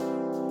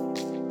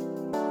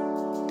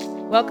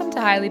Welcome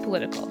to Highly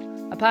Political,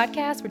 a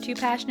podcast where two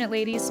passionate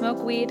ladies smoke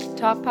weed,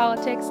 talk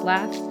politics,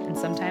 laugh, and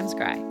sometimes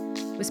cry,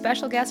 with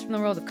special guests from the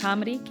world of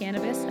comedy,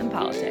 cannabis, and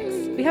politics.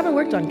 We haven't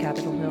worked on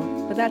Capitol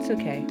Hill, but that's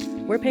okay.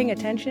 We're paying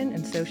attention,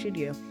 and so should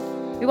you.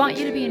 We want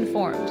you to be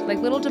informed, like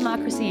little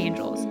democracy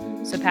angels.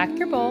 So pack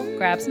your bowl,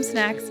 grab some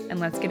snacks, and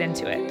let's get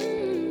into it.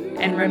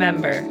 And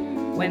remember,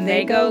 when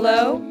they go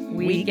low,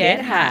 we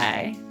get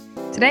high.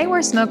 Today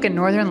we're smoking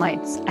Northern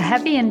Lights, a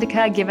heavy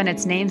indica given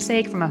its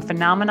namesake from a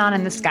phenomenon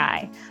in the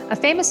sky. A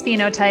famous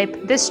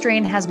phenotype, this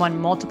strain has won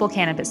multiple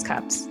cannabis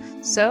cups.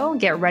 So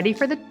get ready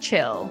for the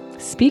chill.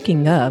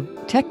 Speaking of,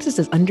 Texas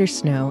is under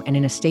snow and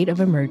in a state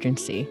of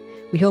emergency.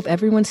 We hope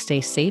everyone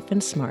stays safe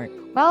and smart.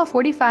 Well,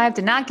 45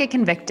 did not get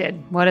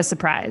convicted. What a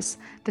surprise.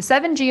 The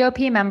 7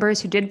 GOP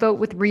members who did vote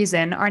with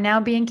reason are now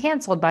being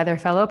canceled by their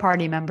fellow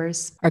party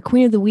members. Our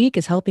Queen of the Week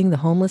is helping the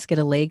homeless get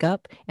a leg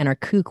up, and our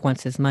kook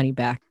wants his money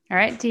back. All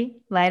right, T,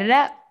 light it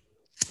up.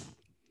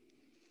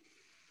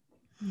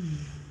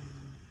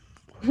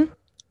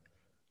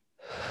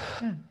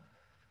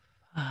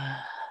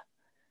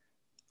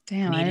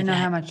 Damn, I didn't know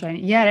how much I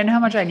didn't know how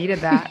much I needed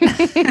that.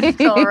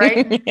 All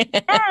right.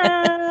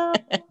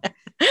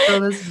 So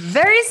this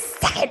very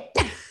second.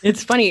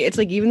 It's funny. It's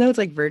like, even though it's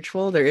like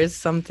virtual, there is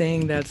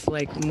something that's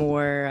like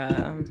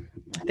more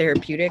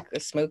therapeutic,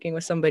 smoking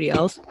with somebody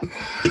else.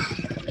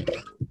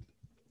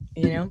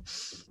 You know?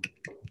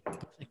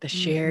 Like the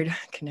shared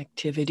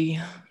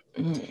connectivity.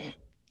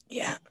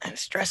 Yeah, a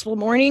stressful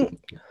morning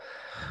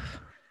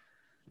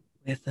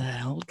with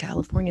old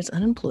California's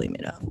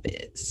unemployment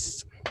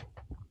office.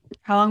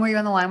 How long were you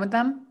on the line with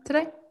them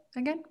today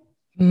again?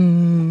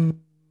 A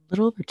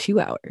little over 2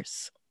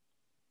 hours.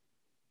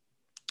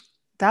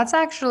 That's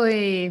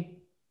actually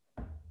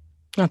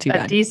not too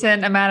bad. A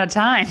decent amount of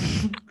time.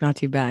 Not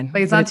too bad.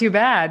 Like, it's not too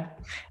bad.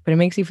 But it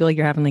makes you feel like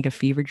you're having like a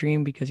fever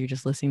dream because you're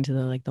just listening to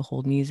the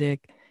hold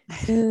music.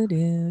 Do,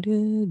 do,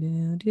 do,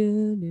 do,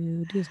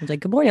 do, do. So it's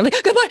like, good morning. I'm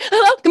like, good morning.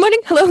 Hello. Good morning.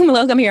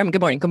 Hello. I'm here. I'm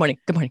good morning. Good morning.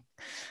 Good morning.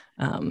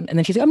 And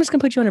then she's like, I'm just gonna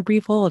put you on a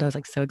brief hold. I was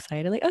like so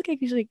excited. Like, okay.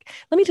 She's like,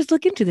 let me just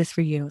look into this for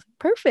you. I was like,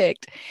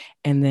 perfect.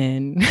 And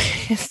then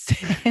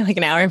like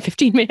an hour and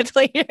 15 minutes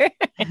later,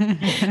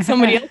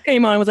 somebody else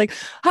came on and was like,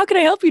 how can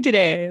I help you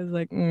today? I was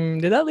like,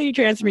 did that lady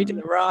transfer me to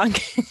the wrong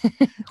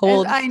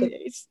hold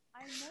space?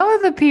 I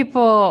know the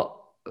people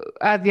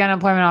at the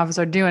unemployment office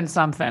are doing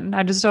something.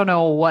 I just don't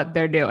know what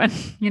they're doing,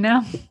 you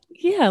know?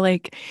 Yeah,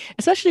 like,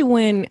 especially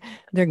when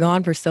they're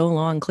gone for so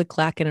long,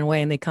 click-clacking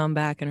away, and they come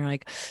back and are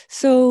like,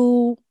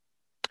 so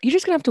you're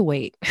just gonna have to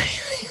wait.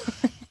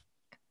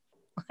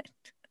 What?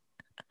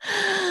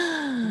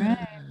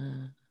 Right.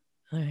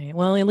 All right.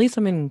 Well, at least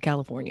I'm in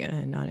California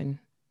and not in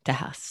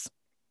Tejas.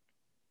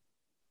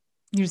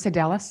 You just said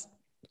Dallas?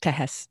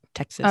 Tejas,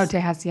 Texas. Oh,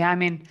 Tejas. Yeah. I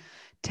mean,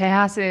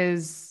 Tejas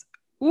is,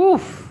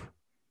 oof.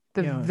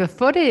 The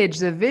footage,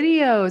 the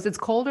videos, it's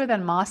colder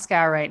than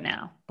Moscow right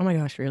now. Oh my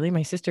gosh, really?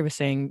 My sister was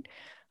saying,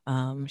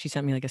 she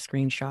sent me like a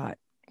screenshot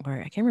where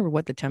I can't remember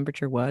what the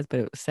temperature was, but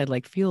it said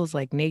like feels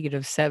like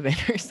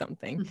 -7 or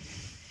something.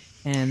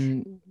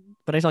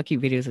 But I saw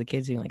cute videos of the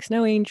kids doing like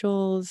snow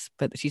angels.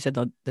 But she said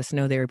the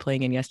snow they were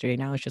playing in yesterday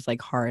now is just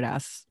like hard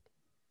ass,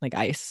 like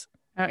ice.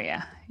 Oh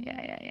yeah.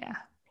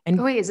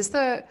 And wait, is this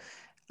the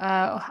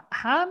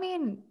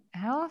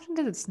how often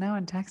does it snow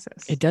in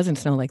Texas? It doesn't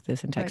snow like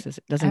this in Texas.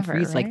 It doesn't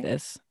freeze like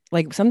this.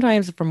 Like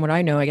sometimes, from what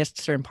I know, I guess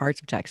certain parts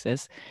of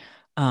Texas,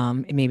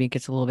 maybe it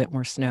gets a little bit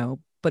more snow.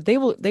 But they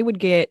would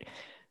get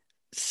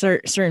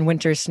certain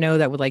winter snow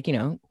that would like,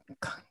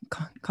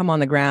 come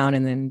on the ground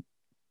and then,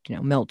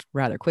 melt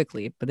rather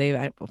quickly. But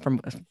from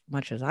as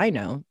much as I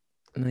know,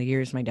 in the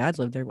years my dad's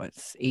lived there,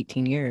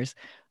 18 years.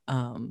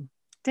 Damn,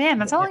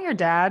 that's how long your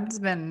dad's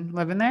been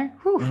living there?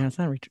 Yeah,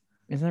 isn't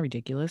that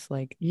ridiculous?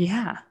 Like,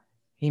 yeah.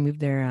 He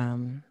moved there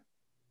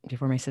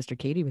before my sister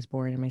Katie was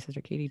born, and my sister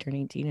Katie turned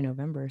 18 in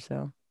November.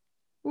 So,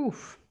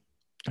 oof.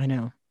 I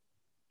know.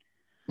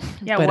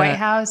 Yeah, but, White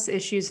House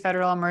issues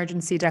federal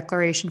emergency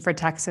declaration for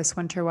Texas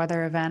winter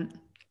weather event.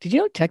 Did you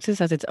know Texas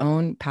has its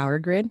own power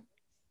grid?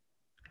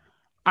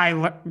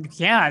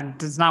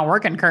 It's not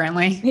working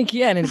currently.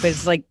 Yeah, but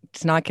it's like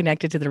it's not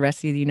connected to the rest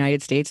of the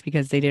United States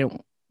because they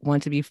didn't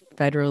want to be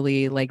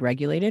federally like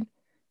regulated.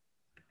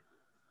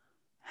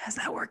 How's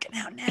that working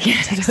out now?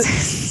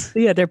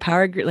 Yeah, their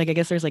power grid, like I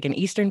guess there's like an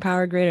Eastern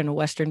power grid and a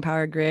Western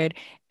power grid,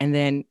 and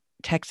then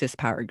Texas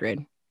power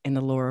grid in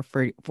the lower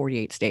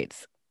 48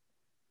 states.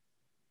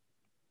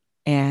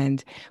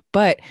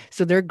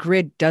 So their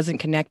grid doesn't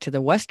connect to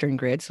the Western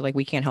grid, so like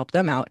we can't help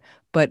them out.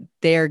 But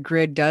their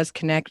grid does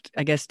connect,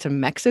 I guess, to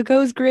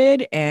Mexico's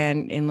grid,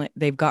 and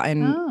they've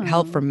gotten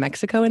help from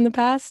Mexico in the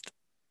past.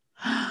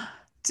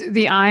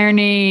 The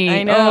irony.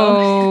 I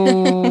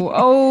know.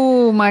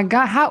 Oh my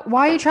God.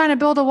 Why are you trying to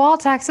build a wall,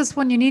 Texas,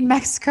 when you need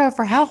Mexico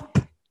for help?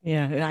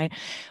 Yeah. When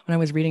I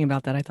was reading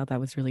about that, I thought that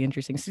was really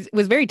interesting. It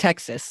was very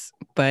Texas,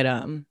 but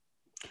I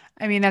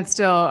mean, that's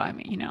still,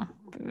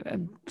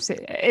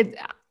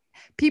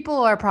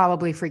 people are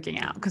probably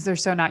freaking out because they're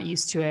so not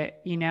used to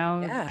it,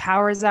 Yeah.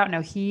 Power's out, no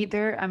heat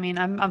there. I mean,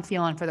 I'm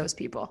feeling for those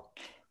people.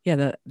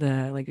 yeah,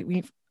 the like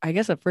I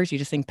guess at first you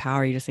just think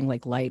power, you just think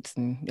like lights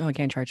and oh, I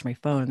can't charge my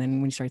phone. And then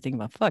when you start thinking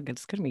about fuck,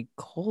 it's gonna be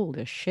cold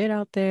as shit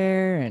out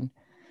there, and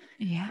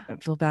Yeah. I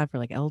feel bad for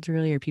like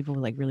elderly or people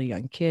with like really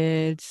young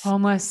kids,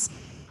 Homeless.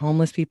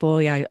 homeless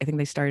people. Yeah, I think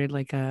they started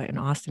like in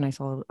Austin. I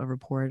saw a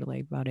report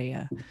like about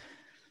a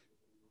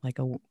like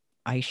a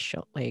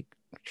like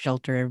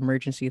shelter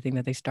emergency thing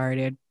that they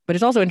started. But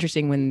it's also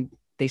interesting when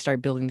they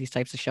start building these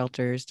types of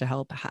shelters to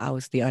help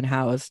house the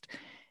unhoused.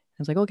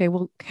 It's like, okay,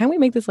 well, can we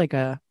make this like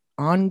a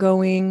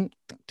ongoing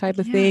type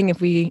of Yeah. thing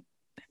if we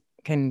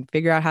can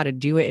figure out how to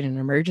do it in an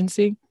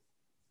emergency?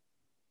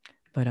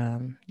 But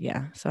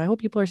yeah, so I hope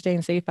people are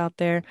staying safe out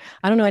there.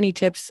 I don't know any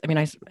tips. I mean,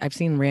 I've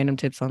seen random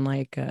tips on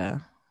like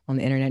on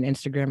the internet and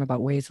Instagram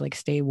about ways to like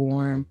stay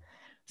warm.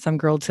 Some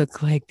girl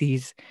took like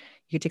these,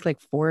 you could take like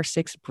 4 or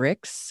 6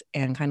 bricks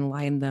and kind of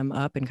line them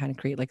up and kind of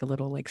create like a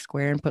little like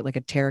square and put like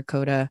a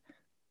terracotta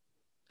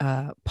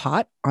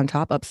pot on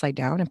top upside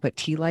down and put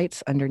tea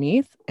lights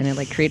underneath, and it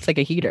like creates like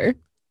a heater.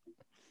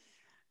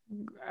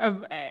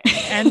 Of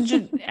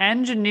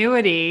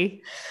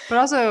ingenuity, but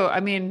also, I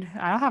mean,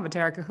 I don't have a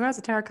terracotta. Who has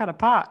a terracotta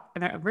pot?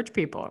 And they're rich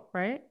people,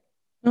 right?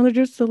 No, they're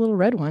just the little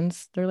red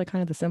ones. They're like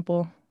kind of the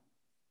simple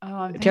Oh,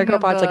 I'm thinking terracotta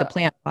of pot's like a the.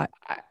 plant pot.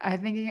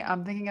 I'm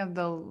thinking of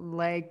the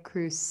Le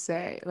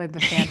Creuset, like the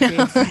fancy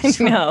French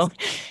No, ones.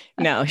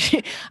 no.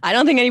 I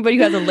don't think anybody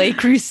who has a Le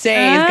Creuset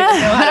is going to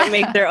know how to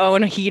make their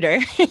own heater.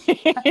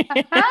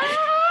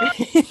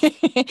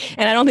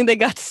 And I don't think they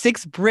got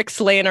 6 bricks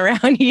laying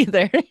around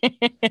either.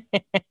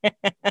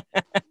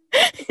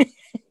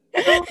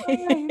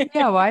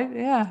 Yeah, why?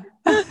 Yeah.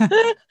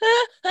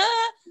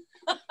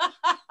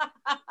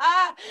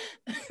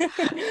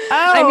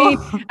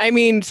 I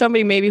mean, Oh,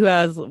 somebody maybe who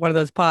has one of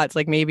those pots,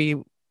 like maybe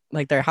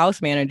like their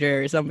house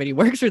manager or somebody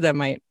works for them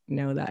might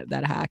know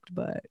that hacked,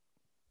 but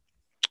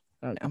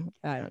I don't know.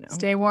 I don't know.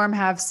 stay warm.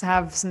 Have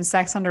some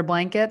sex under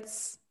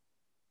blankets.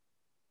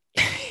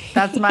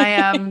 That's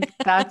my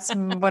That's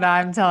what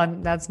I'm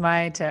telling. That's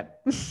my tip.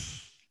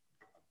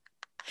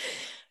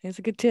 It's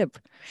a good tip.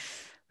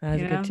 That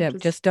is a You good know, tip.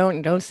 just Just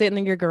don't sit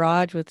in your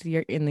garage with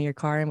your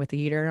car and with the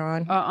heater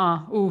on.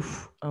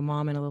 oof. A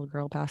mom and a little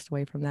girl passed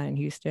away from that in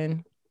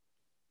Houston.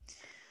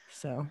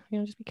 So,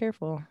 just be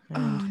careful. And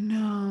Oh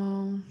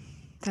no,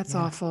 that's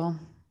yeah, awful.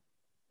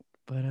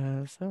 but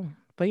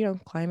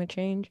climate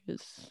change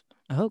is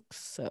a hoax.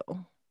 So,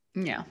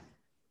 Yeah.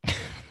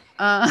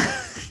 Uh,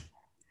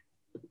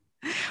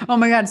 oh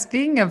my God.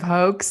 Speaking of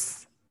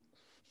hoax,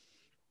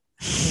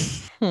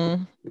 hmm.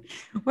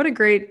 that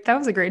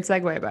was a great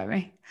segue by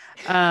me.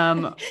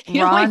 My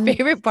Ron,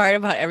 favorite part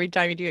about every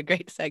time you do a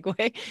great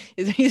segue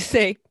is when you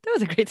say, that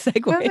was a great that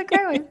was a segue.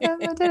 great one.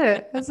 I did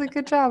it. That's a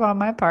good job on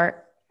my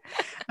part.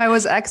 I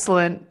was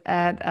excellent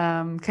at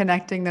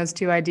connecting those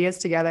two ideas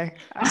together.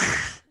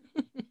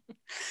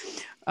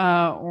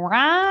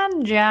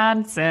 Ron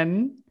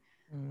Johnson.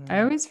 I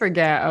always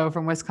forget. Oh,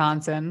 from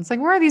Wisconsin. It's like,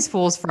 where are these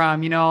fools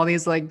from? All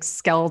these like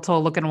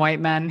skeletal looking white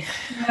men.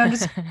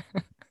 Just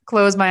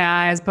close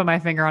my eyes, put my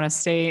finger on a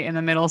state in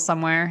the middle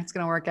somewhere. It's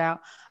gonna work out.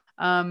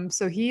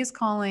 So he's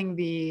calling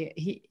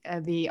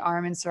the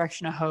armed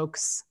insurrection a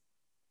hoax.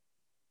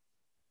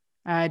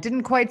 It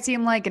didn't quite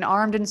seem like an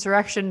armed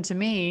insurrection to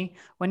me.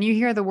 When you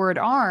hear the word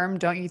armed,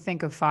 don't you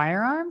think of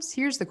firearms?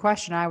 Here's the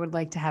question I would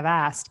like to have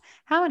asked.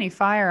 How many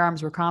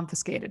firearms were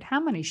confiscated? How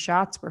many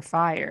shots were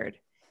fired?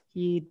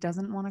 He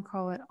doesn't want to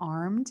call it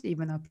armed,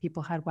 even though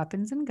people had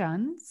weapons and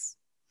guns.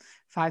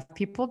 5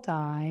 people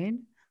died.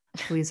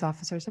 Police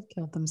officers have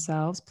killed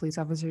themselves. Police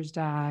officers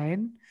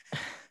died.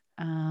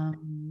 I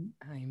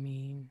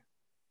mean,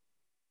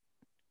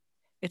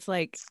 it's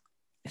like,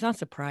 it's not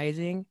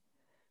surprising,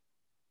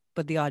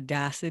 but the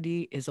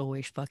audacity is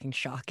always fucking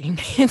shocking.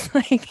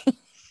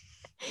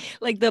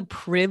 It's like the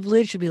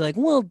privilege to be like,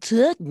 well,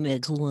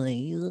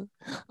 technically,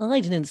 I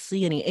didn't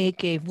see any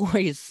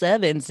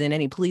AK-47s in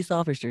any police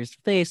officer's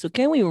face. So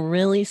can we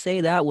really say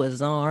that was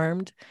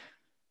armed?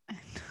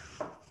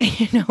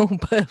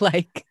 But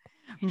like,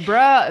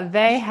 bruh,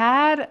 they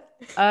had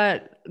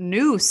a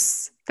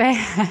noose. They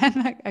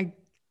had a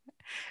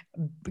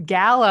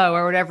gallows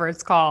or whatever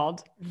it's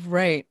called.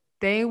 right.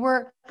 They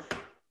were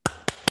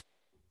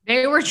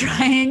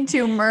trying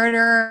to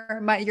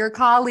murder your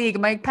colleague,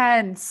 Mike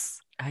Pence.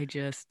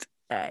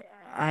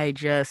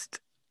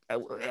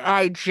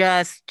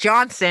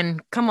 Johnson,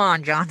 come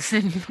on,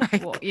 Johnson.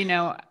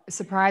 Well,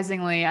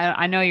 surprisingly,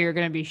 I know you're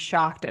going to be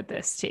shocked at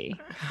this, T,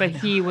 but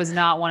he was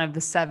not one of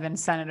the 7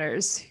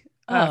 senators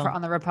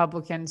on the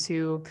Republicans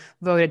who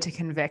voted to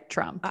convict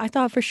Trump. I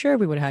thought for sure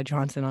we would have had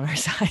Johnson on our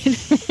side.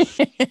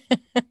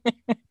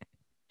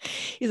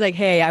 He's like,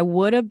 hey, I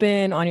would have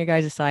been on your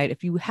guys' side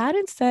if you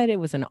hadn't said it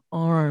was an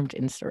armed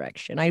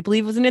insurrection. I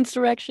believe it was an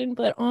insurrection,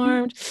 but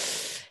armed,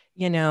 just,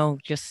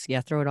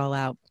 throw it all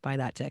out by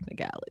that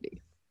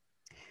technicality.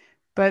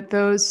 But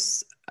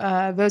those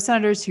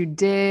senators who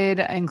did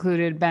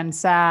included Ben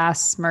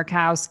Sasse,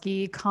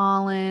 Murkowski,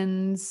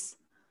 Collins,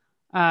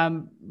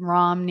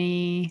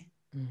 Romney,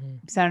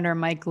 Senator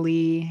Mike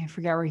Lee. I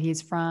forget where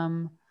he's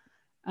from.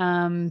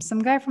 Some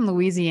guy from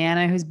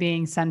Louisiana who's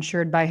being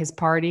censured by his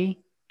party.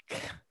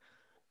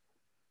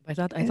 I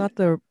thought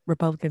the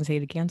Republicans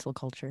hated cancel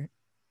culture.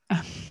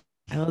 I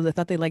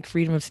thought they liked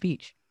freedom of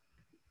speech.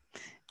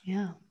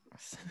 Yeah.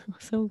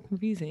 So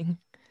confusing.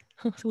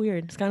 It's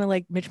weird. It's kind of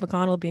like Mitch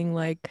McConnell being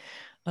like,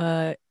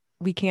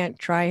 we can't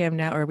try him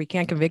now, or we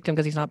can't convict him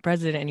because he's not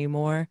president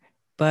anymore.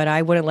 But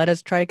I wouldn't let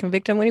us try to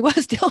convict him when he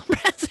was still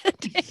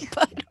president.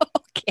 But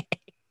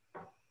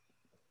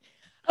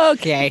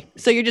okay.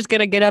 So you're just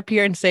gonna get up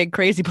here and say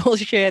crazy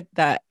bullshit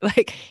that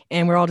like,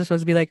 and we're all just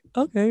supposed to be like,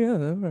 okay, yeah.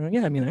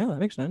 I mean, yeah, that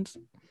makes sense.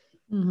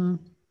 Mm-hmm.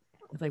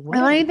 It's like, the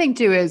funny thing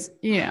too is,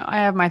 I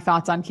have my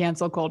thoughts on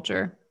cancel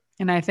culture.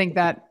 And I think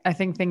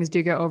things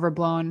do get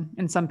overblown,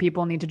 and some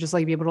people need to just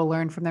like be able to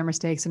learn from their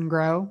mistakes and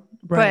grow.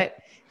 Right.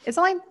 But it's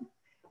not like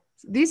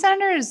these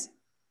senators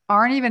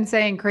aren't even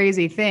saying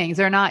crazy things.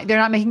 They're not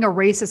making a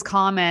racist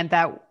comment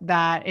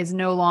that is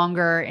no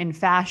longer in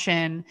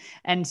fashion.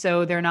 And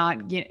so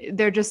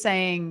they're just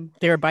saying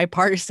they were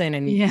bipartisan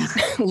and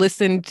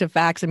listened to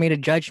facts and made a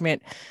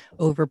judgment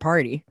over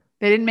party.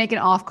 They didn't make an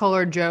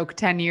off-color joke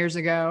 10 years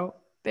ago.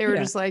 They were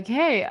just like,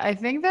 hey, I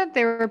think that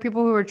there were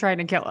people who were trying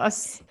to kill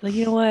us. Like,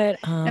 you know what?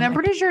 And I'm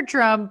pretty sure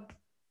Trump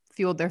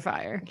fueled their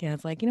fire. Yeah,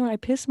 it's like, I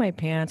pissed my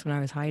pants when I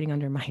was hiding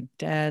under my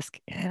desk,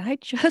 and I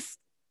just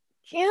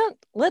can't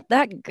let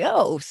that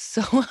go.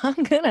 So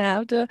I'm going to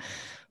have to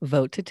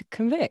vote to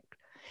convict.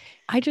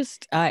 I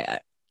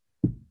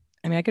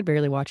mean, I could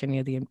barely watch any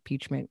of the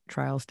impeachment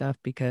trial stuff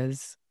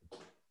because,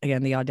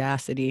 again, the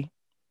audacity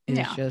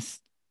is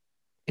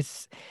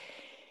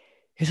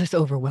it's just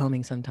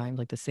overwhelming sometimes,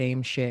 like the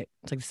same shit.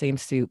 It's like the same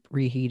soup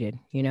reheated,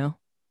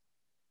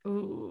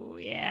 Ooh,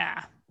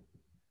 yeah.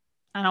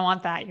 I don't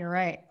want that. You're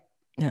right.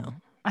 No.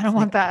 I don't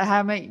want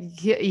that.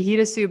 You heat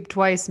a soup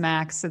twice,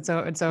 Max. It's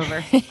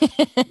over.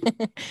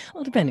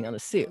 Well, depending on the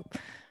soup.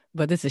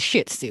 But this is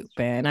shit soup,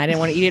 and I didn't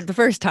want to eat it the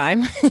first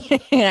time.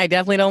 And I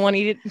definitely don't want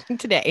to eat it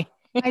today.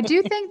 I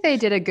do think they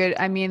did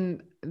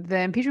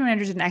the impeachment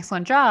managers did an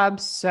excellent job,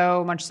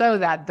 so much so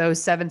that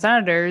those 7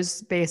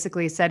 senators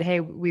basically said, hey,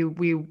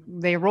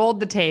 they rolled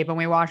the tape and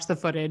we watched the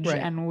footage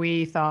and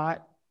we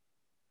thought,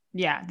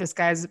 yeah, this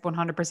guy's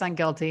 100%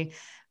 guilty.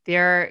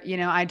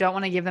 I don't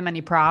want to give them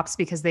any props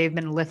because they've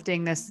been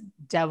lifting this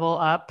devil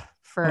up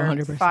for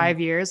 100%. 5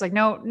 years. Like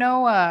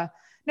no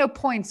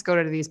points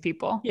go to these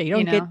people. Yeah,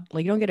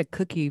 you don't get a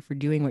cookie for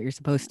doing what you're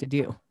supposed to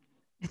do.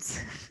 It's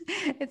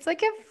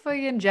like if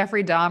fucking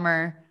Jeffrey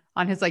Dahmer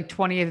on his like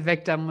 20th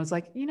victim was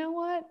like, you know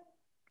what?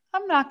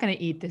 I'm not going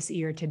to eat this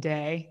ear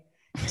today.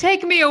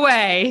 Take me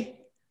away.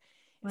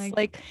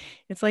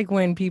 It's like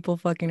when people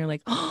fucking are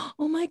like, oh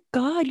my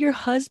God, your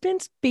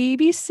husband's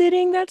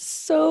babysitting. That's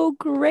so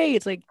great.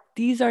 It's like,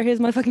 these are his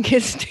motherfucking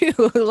kids too.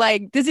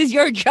 Like, this is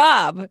your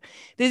job.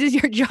 This is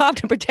your job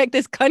to protect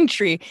this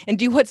country and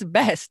do what's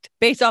best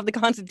based off the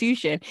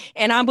Constitution.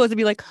 And I'm supposed to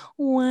be like,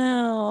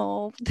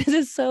 wow, this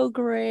is so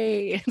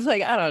great. It's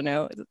like, I don't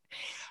know.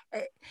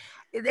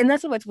 And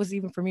that's what was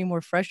even for me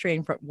more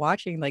frustrating from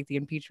watching like the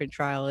impeachment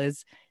trial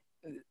is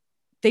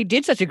they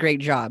did such a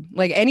great job.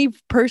 Like any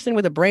person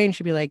with a brain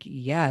should be like,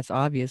 yeah, it's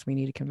obvious we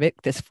need to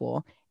convict this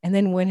fool. And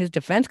then when his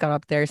defense got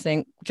up there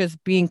saying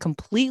just being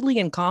completely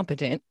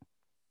incompetent,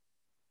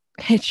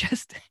 it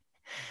just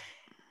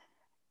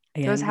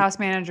those House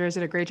managers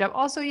did a great job.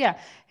 Also, yeah,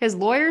 his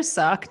lawyers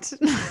sucked.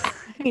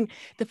 I mean,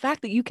 the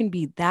fact that you can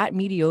be that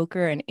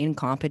mediocre and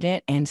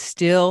incompetent and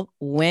still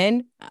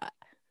win.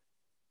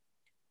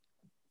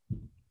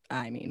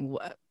 I mean,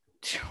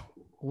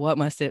 what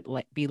must it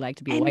be like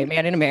to be a white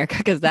man in America?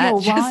 Because that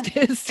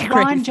is crazy.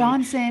 Ron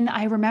Johnson,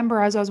 I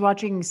remember as I was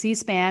watching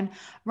C-SPAN,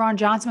 Ron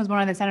Johnson was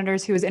one of the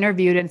senators who was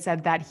interviewed and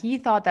said that he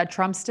thought that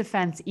Trump's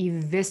defense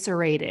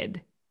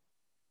eviscerated.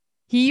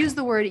 He used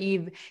the word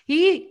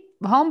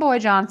homeboy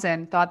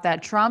Johnson thought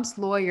that Trump's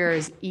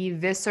lawyers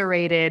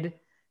eviscerated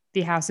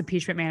the House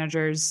impeachment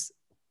manager's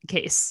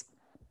case.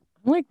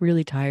 I'm like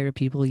really tired of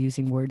people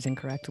using words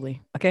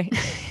incorrectly. Okay.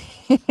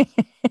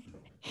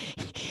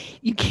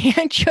 You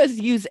can't just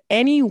use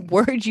any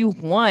word you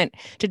want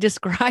to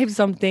describe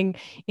something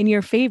in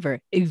your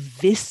favor.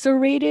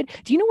 Eviscerated.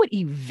 Do you know what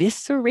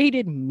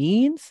eviscerated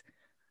means?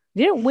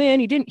 He didn't win.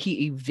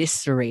 He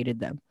eviscerated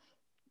them.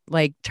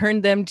 Like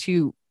turned them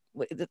to,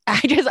 I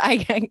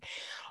can't.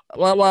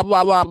 Well,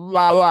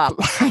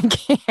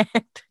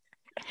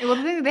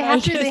 the thing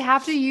they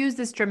have to use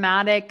this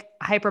dramatic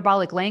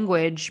hyperbolic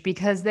language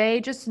because they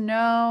just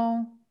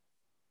know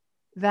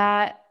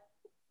that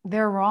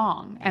they're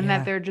wrong and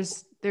that they're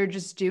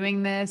just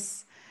doing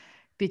this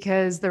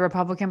because the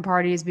Republican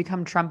Party has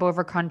become Trump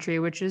over country,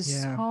 which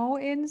is so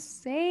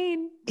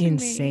insane.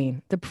 Me.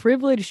 The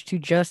privilege to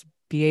just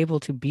be able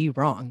to be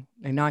wrong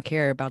and not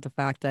care about the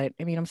fact that,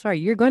 I mean, I'm sorry,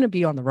 you're going to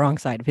be on the wrong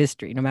side of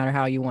history, no matter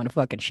how you want to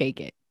fucking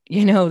shake it.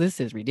 This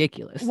is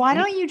ridiculous. Why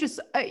don't you just,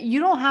 you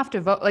don't have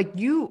to vote. Like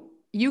you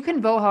can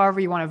vote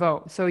however you want to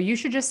vote. So you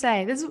should just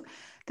say, this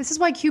is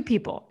why Q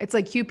people, it's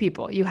like Q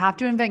people. You have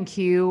to invent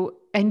Q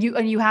and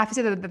you have to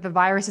say that the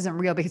virus isn't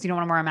real because you don't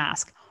want to wear a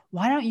mask.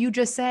 Why don't you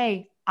just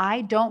say,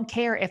 I don't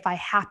care if I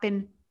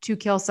happen to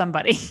kill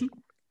somebody?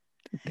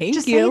 Thank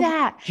Just you. say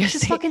that.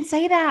 Just fucking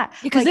say that.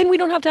 Because then we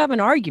don't have to have an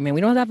argument.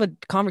 We don't have to have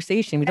a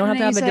conversation. We don't have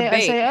to have a debate.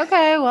 I say,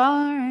 okay, well,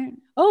 all right.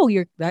 Oh,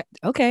 you're that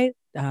okay.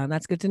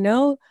 That's good to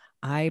know.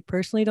 I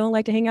personally don't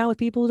like to hang out with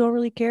people who don't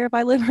really care if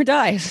I live or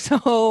die.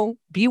 So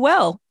be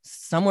well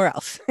somewhere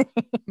else.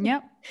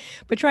 Yep.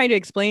 But trying to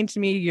explain to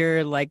me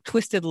your like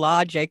twisted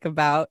logic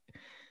about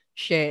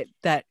shit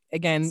that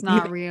again, it's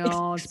not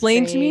real.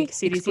 Explain it's to me.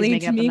 CDC's Explain making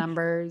to up me the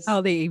numbers.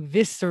 how they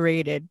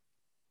eviscerated,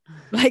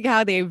 like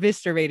how they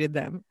eviscerated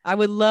them. I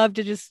would love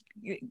to just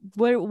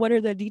what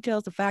are the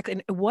details, the facts,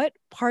 and what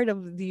part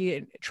of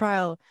the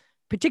trial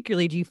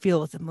particularly do you feel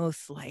was the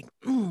most like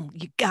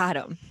you got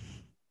him?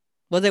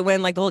 Was it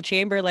when like the whole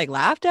chamber like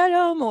laughed at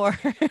him or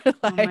like,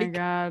 oh my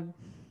God.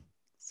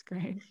 It's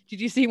great. Did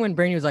you see when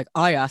Bernie was like,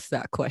 I asked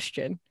that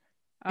question?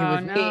 It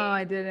was no, me.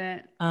 I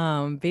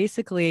didn't.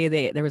 Basically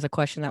there was a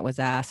question that was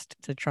asked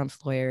to Trump's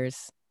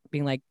lawyers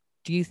being like,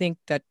 do you think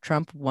that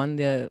Trump won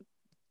the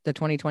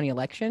 2020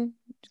 election?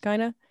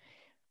 Kind of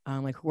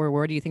like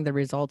where do you think the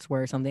results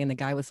were or something? And the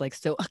guy was like,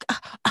 so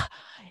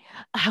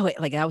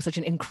like that was such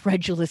an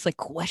incredulous like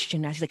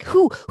question. I was like,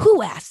 who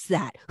asked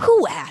that?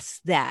 Who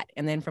asked that?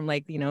 And then from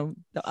like,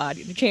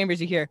 the chambers,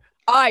 you hear,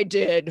 I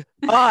did,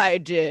 I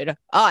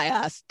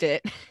asked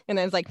it. And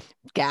then it's like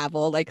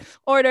gavel, like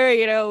order,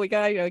 we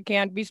got,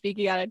 can't be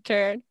speaking out of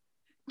turn.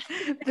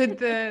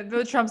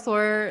 the Trump's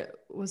lawyer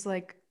was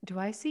like,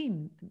 are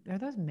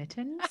those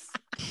mittens?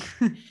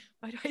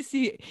 Why do I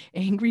see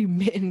angry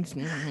mittens,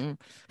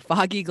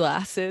 foggy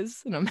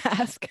glasses, and a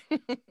mask?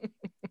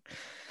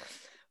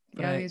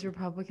 Yeah, these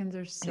Republicans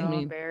are so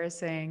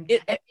embarrassing.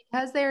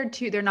 Because they're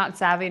not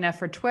savvy enough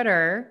for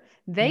Twitter.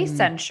 Their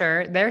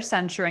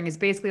censuring is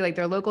basically like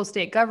their local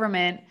state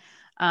government.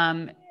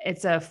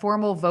 It's a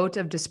formal vote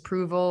of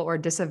disapproval or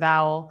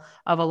disavowal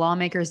of a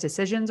lawmaker's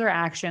decisions or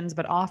actions,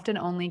 but often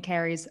only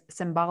carries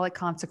symbolic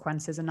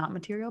consequences and not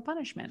material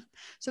punishment.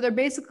 So they're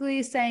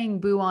basically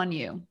saying boo on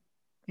you.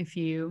 If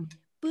you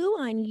boo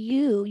on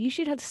you, you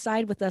should have to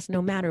side with us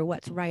no matter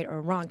what's right or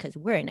wrong because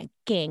we're in a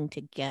gang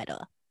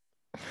together.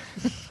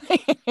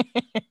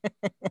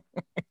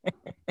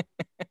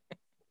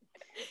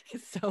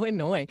 It's so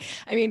annoying.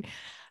 I mean,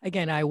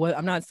 again,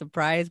 I'm not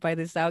surprised by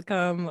this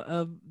outcome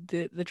of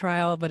the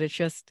trial, but it's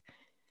just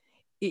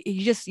I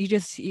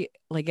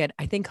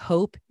think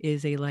hope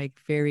is a like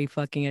very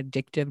fucking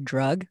addictive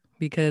drug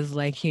because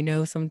like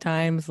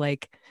sometimes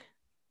like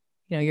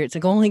it's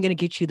like only going to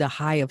get you the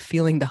high of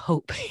feeling the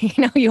hope.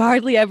 You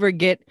hardly ever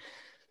get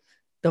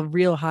the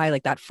real high,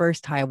 like that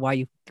first high of why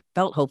you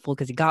felt hopeful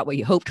because you got what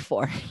you hoped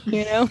for,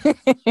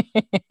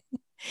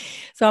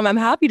 So I'm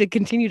happy to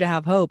continue to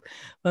have hope.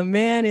 But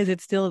man, is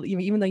it still,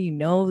 even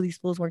though these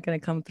fools weren't going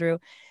to come through,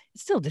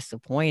 it's still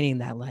disappointing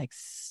that like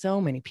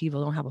so many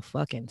people don't have a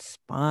fucking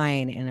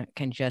spine and it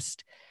can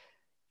just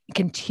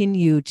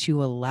continue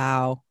to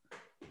allow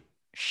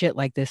shit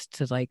like this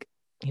to like,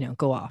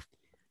 go off.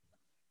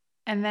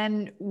 And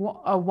then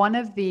one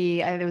of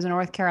there was a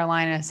North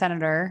Carolina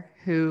senator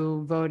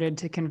who voted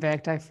to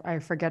convict. I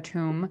forget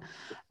whom,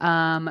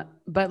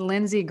 but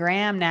Lindsey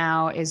Graham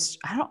now is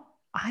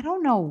I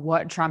don't know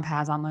what Trump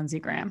has on Lindsey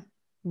Graham.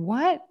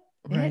 What?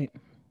 Right.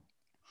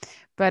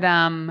 But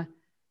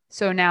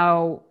so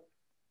now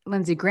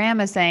Lindsey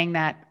Graham is saying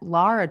that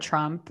Lara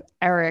Trump,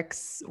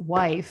 Eric's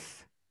wife,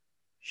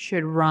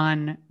 should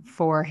run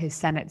for his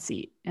Senate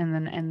seat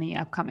in the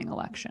upcoming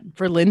election.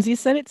 For Lindsey's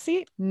Senate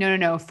seat?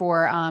 No,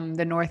 for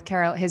the North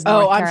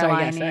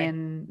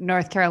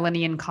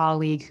Carolinian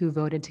colleague who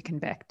voted to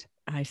convict.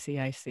 I see.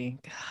 God,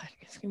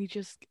 it's gonna be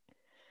just.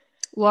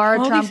 Lara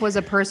Trump was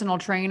a personal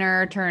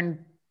trainer turned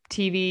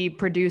TV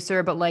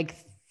producer, but like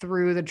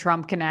through the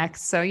Trump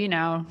connects. So she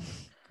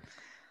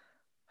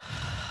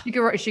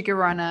could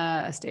run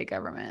a state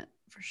government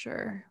for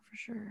sure.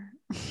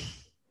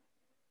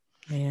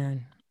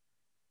 Man.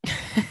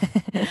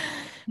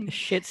 The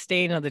shit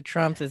stain of the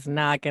Trumps is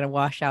not going to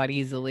wash out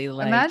easily.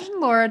 Like, imagine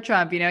Lara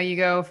Trump, you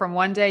go from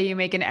one day you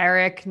make an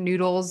Eric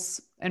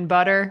noodles and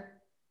butter,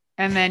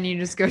 and then you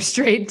just go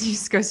straight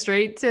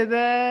to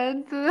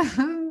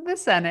the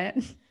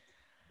Senate.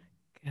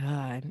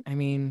 God, I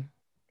mean,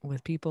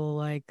 with people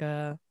like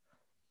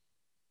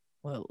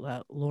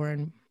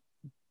Lauren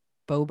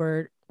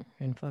Boebert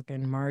and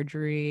fucking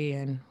Marjorie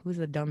and who's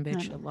the dumb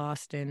bitch that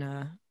lost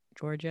in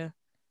Georgia?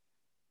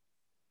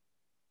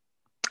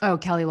 Oh,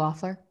 Kelly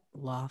Loeffler.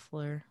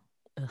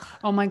 Ugh.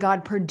 Oh my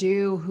God,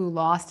 Purdue, who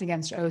lost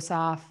against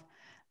Ossoff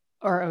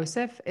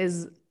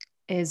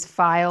is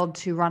filed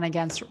to run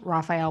against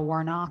Raphael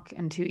Warnock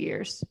in 2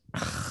 years.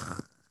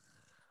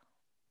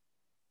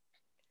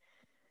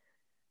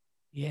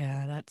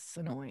 Yeah, that's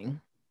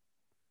annoying.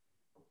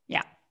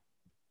 Yeah.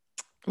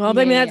 Well,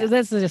 I mean,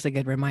 that's just a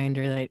good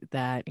reminder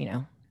that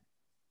you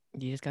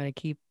just got to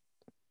keep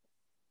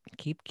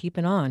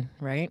keeping on,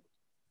 right?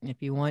 If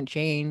you want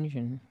change,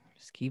 and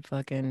just keep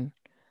fucking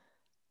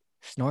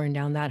snoring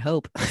down that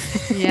hope.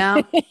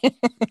 Yeah.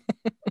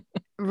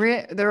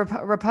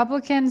 The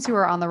Republicans who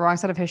are on the wrong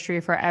side of history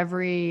for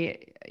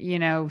every,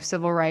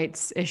 civil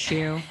rights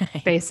issue,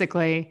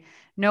 basically,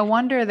 no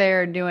wonder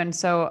they're doing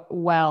so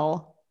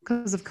well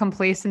because of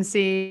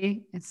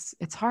complacency.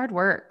 It's hard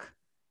work.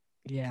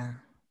 Yeah.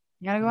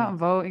 You gotta go out and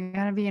vote. You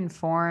gotta be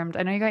informed.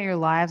 I know you got your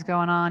lives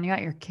going on, you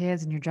got your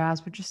kids and your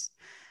jobs, but just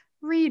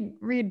read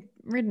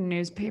a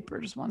newspaper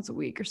just once a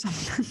week or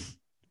something.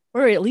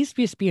 Or at least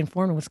just be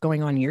informed of what's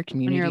going on in your On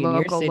community, your in your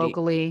local, city,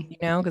 locally.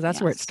 because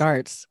that's where it Yes.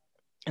 starts.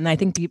 And I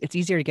think it's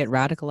easier to get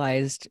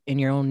radicalized in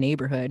your own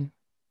neighborhood,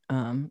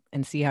 and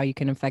see how you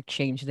can affect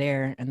change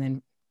there, and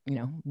then,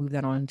 move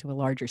that on to a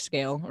larger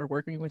scale, or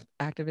working with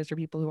activists or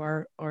people who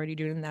are already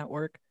doing that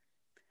work.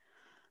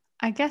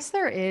 I guess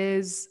there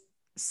is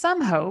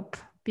some hope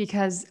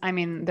because I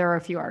mean there are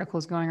a few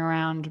articles going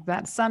around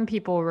that some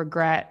people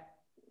regret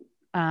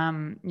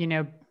you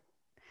know,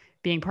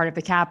 being part of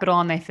the Capitol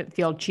and they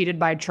feel cheated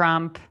by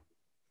Trump.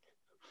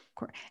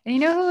 And you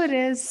know who it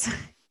is?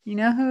 You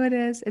know who it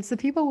is? It's the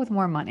people with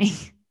more money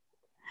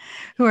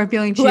who are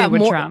feeling cheated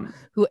with Trump.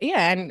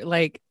 And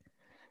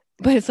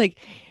but it's like,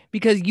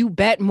 because you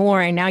bet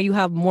more and now you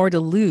have more to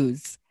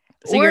lose.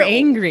 So you're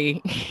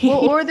angry.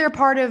 Or they're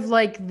part of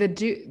like the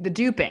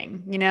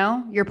duping,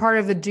 you're part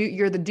of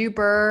you're the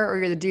duper or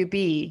you're the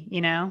dupee,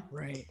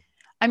 Right.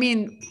 I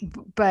mean,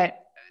 but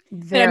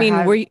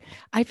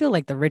I feel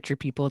like the richer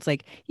people, it's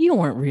like, you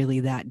weren't really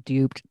that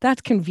duped.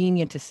 That's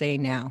convenient to say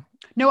now.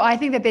 No, I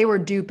think that they were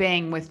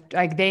duping with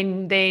like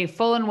they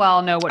full and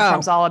well know what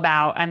Trump's all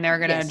about, and they're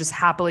gonna just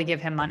happily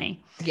give him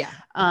money. Yeah.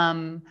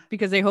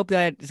 Because they hope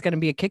that it's gonna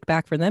be a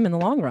kickback for them in the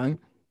long run.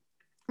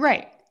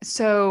 Right.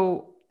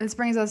 So this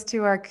brings us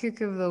to our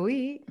kook of the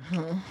week.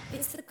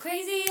 It's the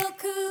crazy old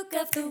kook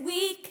of the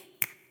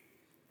week.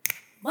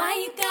 Why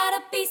you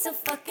gotta be so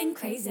fucking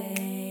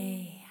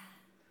crazy?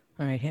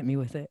 All right, hit me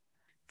with it.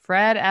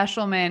 Fred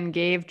Eshelman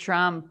gave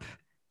Trump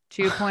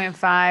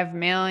 $2.5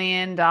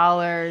 million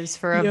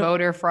for a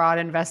voter fraud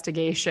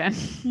investigation.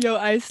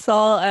 I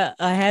saw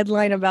a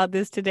headline about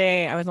this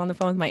today. I was on the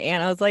phone with my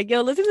aunt. I was like,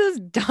 yo, listen to this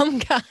dumb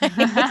guy.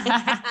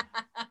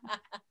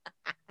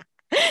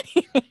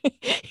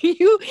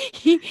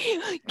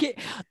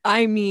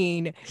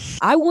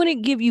 I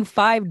wouldn't give you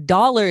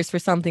 $5 for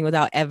something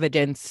without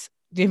evidence.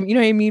 You know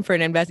what I mean? For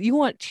an investment, you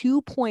want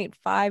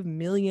 $2.5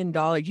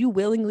 million. You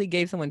willingly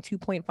gave someone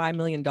 $2.5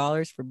 million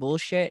for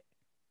bullshit.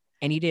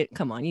 And he didn't.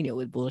 Come on, it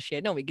was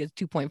bullshit. Nobody gives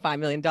 $2.5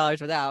 million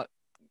without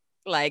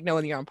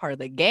knowing you're on part of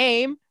the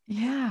game.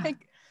 Yeah.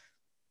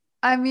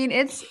 I mean,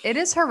 it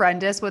is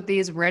horrendous what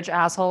these rich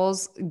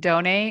assholes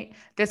donate.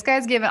 This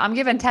guy's I'm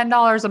giving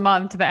 $10 a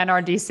month to the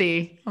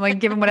NRDC. I'm like,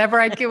 giving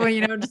whatever I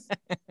can,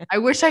 I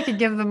wish I could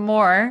give them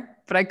more,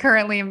 but I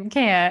currently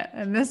can't.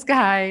 And this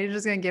guy is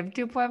just going to give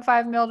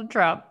 2.5 mil to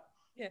Trump.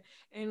 Yeah.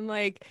 And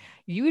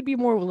you would be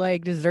more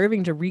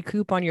deserving to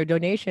recoup on your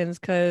donations,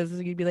 because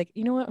you'd be like,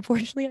 you know what?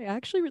 Unfortunately, I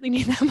actually really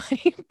need that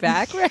money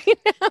back right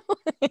now.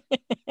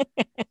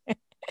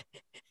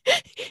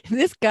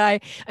 This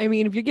guy,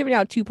 if you're giving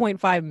out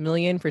 2.5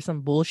 million for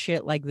some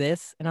bullshit like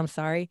this, and I'm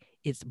sorry,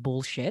 it's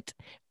bullshit.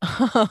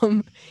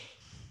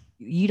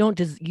 You don't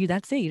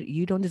that's it.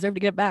 You don't deserve to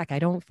get it back. I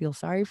don't feel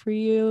sorry for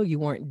you. You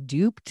weren't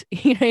duped.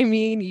 You know what I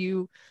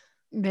mean?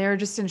 They're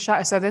just in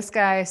shock. So this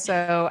guy,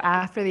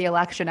 after the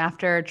election,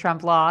 after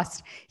Trump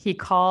lost, he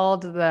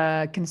called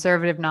the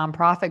conservative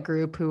nonprofit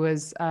group who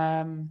was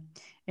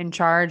in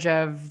charge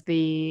of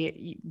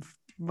the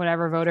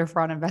whatever voter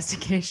fraud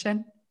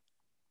investigation.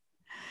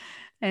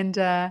 And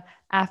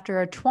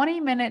after a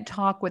 20-minute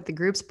talk with the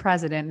group's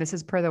president, this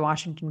is per the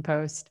Washington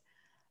Post,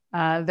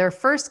 their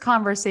first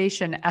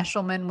conversation,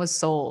 Eshelman was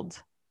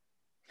sold.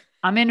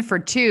 I'm in for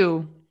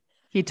 $2,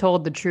 he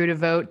told the True to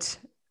Vote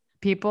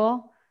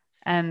people.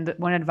 And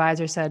one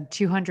advisor said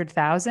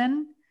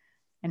 200,000.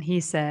 And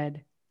he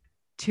said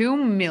 2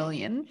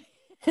 million.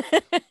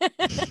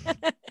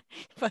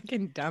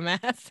 Fucking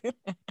dumbass.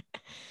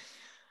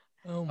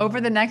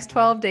 Over the next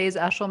 12 days,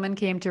 Eshelman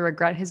came to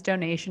regret his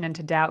donation and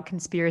to doubt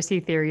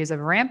conspiracy theories of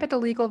rampant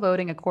illegal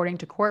voting, according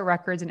to court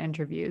records and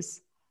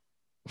interviews.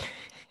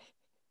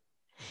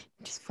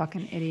 Just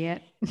fucking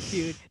idiot.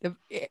 Dude,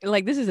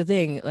 this is the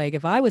thing.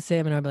 If I was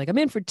him and I'd be like, I'm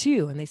in for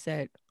 $2, and they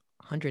said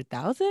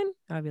 100,000,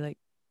 I'd be like,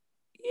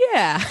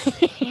 yeah.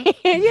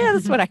 Yeah,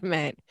 that's what I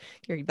meant.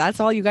 That's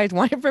all you guys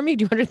wanted from me?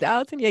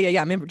 200,000?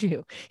 Yeah, I'm in for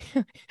 $2.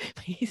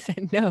 But he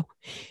said no,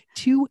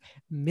 2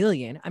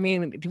 million.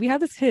 Do we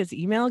have his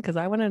email? Because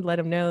I want to let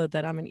him know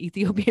that I'm an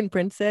Ethiopian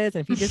princess,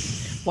 and if he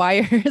just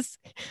wires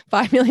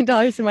 $5 million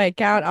to my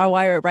account, I'll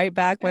wire it right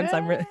back once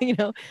I'm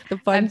the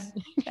funds.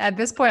 At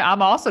this point,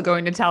 I'm also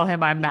going to tell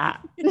him I'm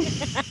Matt.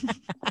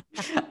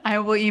 I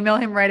will email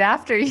him right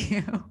after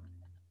you.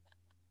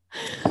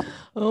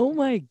 Oh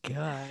my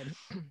God.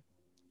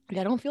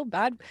 I don't feel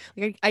bad.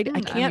 I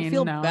can't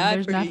feel bad.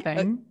 There's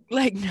nothing.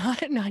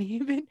 Not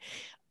even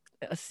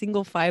a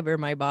single fiber of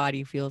my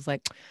body feels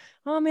like,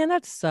 oh man,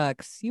 that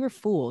sucks. You were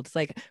fooled. It's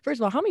like, first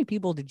of all, how many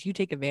people did you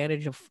take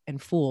advantage of and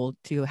fool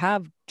to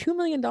have $2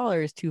 million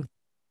to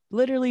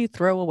literally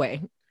throw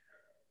away?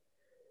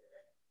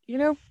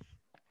 Yep.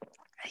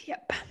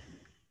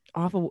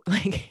 Awful.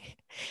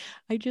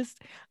 I just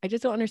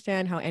don't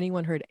understand how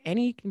anyone heard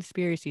any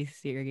conspiracy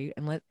theory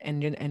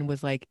and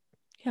was like,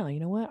 yeah, you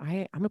know what?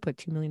 I'm gonna put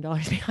 $2 million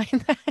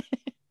behind that.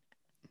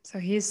 So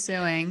he's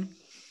suing.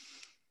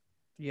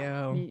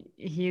 Yo.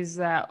 He's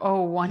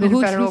one So in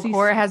who's federal he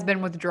court has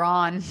been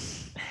withdrawn.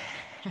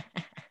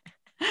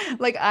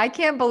 Like, I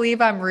can't believe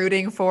I'm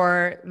rooting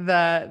for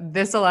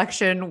this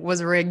election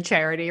was rigged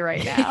charity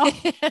right now,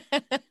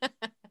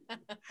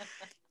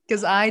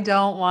 because I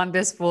don't want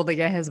this fool to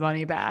get his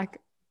money back.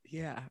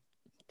 Yeah,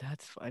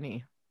 that's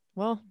funny.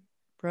 Well,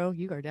 bro,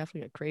 you are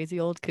definitely a crazy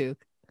old kook.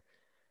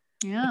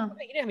 Yeah.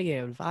 He didn't have any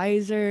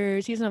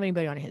advisors. He doesn't have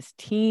anybody on his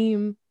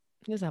team.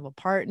 He doesn't have a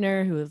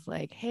partner who is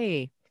like,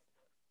 hey,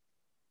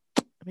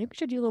 maybe we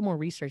should do a little more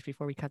research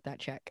before we cut that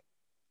check.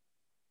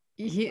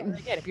 Again,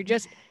 if you're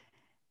just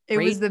It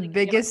was the raising-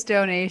 biggest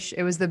donation.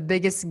 It was the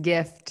biggest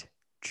gift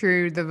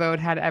True the Vote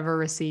had ever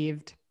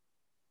received.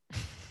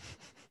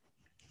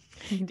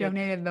 He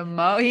donated the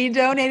most. He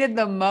donated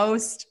the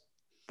most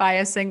by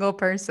a single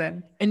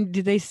person. And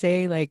did they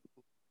say like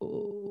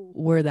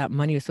where that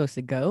money was supposed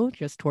to go?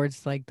 Just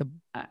towards like the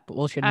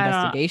bullshit I don't-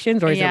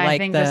 investigations, or is it I like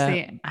think the just I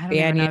don't even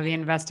Banyan? know the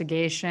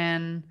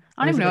investigation.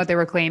 I Or don't is even it know like- what they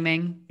were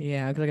claiming.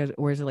 Yeah,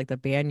 or is it like the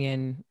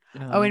Banyan?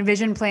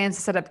 Envision plans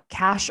to set up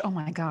cash. Oh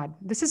my God,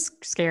 this is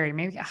scary.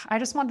 Maybe I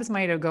just want this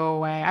money to go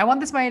away. I want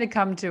this money to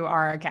come to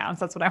our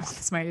accounts. That's what I want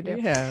this money to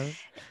do.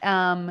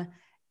 Yeah.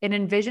 It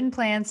Envision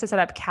plans to set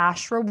up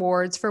cash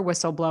rewards for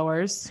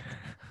whistleblowers.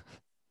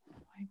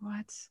 Like,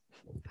 what?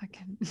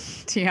 Fucking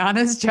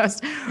Tiana's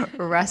just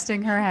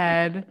resting her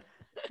head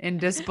in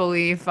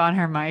disbelief on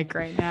her mic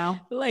right now.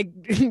 Like,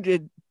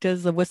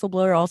 does the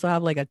whistleblower also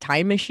have like a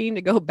time machine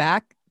to go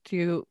back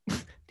to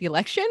the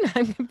election?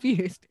 I'm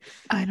confused.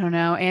 I don't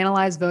know.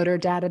 Analyze voter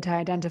data to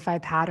identify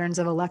patterns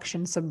of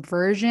election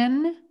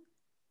subversion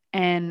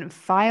and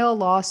file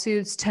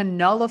lawsuits to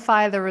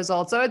nullify the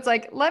results. So it's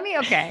like, let me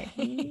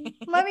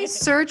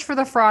search for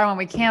the fraud. When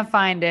we can't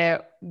find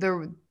it,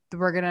 we're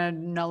going to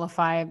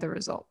nullify the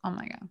result. Oh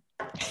my God.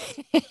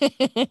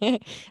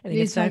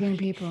 These fucking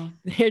people.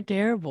 They're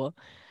terrible.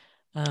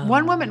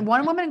 One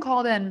woman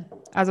called in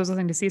as I was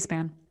listening to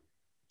C-SPAN.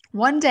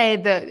 One day,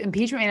 the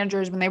impeachment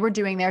managers, when they were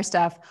doing their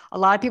stuff, a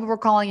lot of people were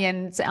calling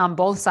in on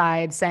both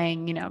sides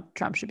saying,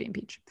 Trump should be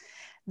impeached.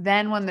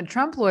 Then when the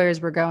Trump lawyers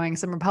were going,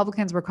 some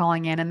Republicans were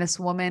calling in, and this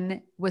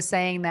woman was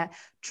saying that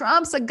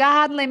Trump's a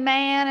godly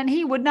man and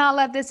he would not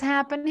let this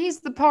happen.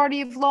 He's the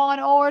party of law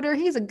and order.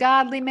 He's a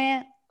godly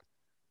man.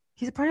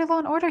 He's a party of law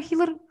and order.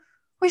 What are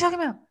you talking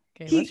about?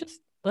 Okay,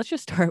 let's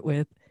just start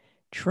with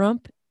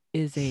Trump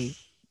is a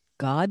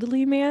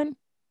godly man.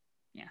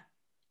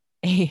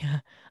 Yeah.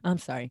 I'm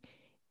sorry.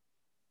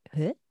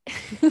 Huh?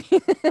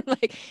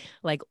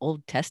 like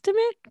Old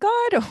Testament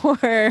God,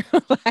 or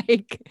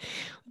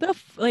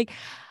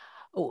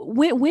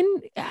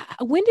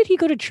when did he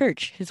go to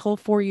church his whole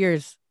 4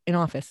 years in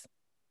office?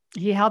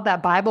 He held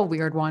that Bible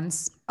weird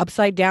once.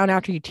 Upside down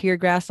after you tear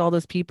gassed all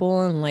those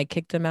people and like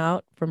kicked them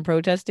out from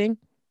protesting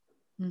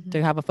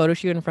to have a photo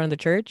shoot in front of the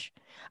church.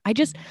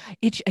 It's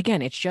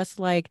just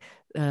like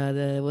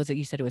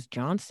you said it was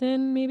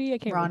Johnson, maybe? I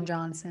can't Ron remember.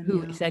 Johnson.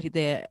 Who said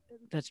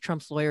that's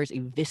Trump's lawyers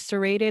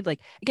eviscerated.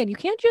 Like, again, you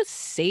can't just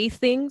say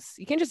things.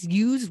 You can't just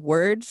use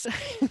words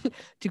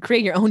to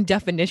create your own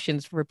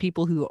definitions for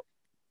people who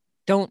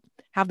don't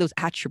have those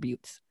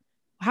attributes.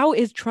 How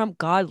is Trump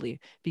godly?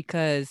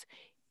 Because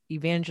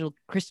evangelical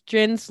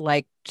Christians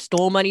like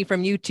stole money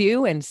from you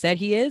too and said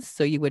he is,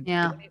 so you would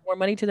donate more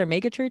money to their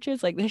mega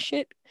churches. Like, this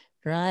shit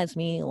drives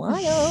me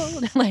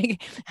wild.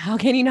 Like, how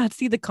can you not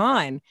see the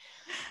con?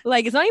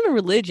 Like, it's not even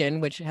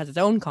religion, which has its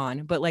own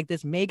con, but like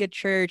this mega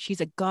church,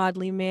 he's a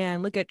godly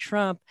man. Look at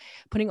Trump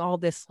putting all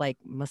this like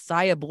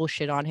Messiah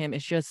bullshit on him.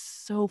 It's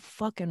just so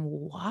fucking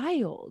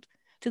wild,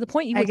 to the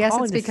point I guess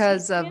it's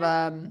because of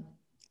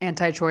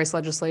anti-choice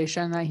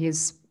legislation that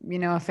he's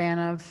a fan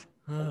of.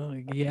 Oh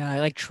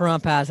yeah, like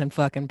Trump hasn't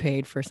fucking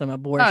paid for some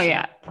abortion. Oh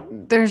yeah,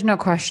 there's no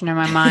question in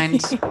my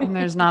mind.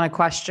 There's not a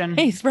question.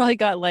 He's probably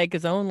got like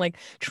his own like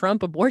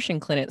Trump abortion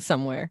clinic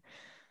somewhere.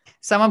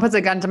 Someone puts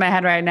a gun to my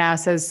head right now,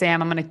 says,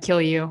 Sam, I'm going to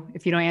kill you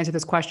if you don't answer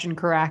this question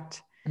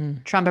correct.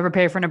 Trump ever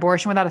paid for an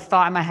abortion? Without a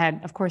thought in my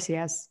head, of course he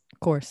has. Of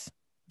course.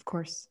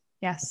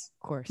 Yes.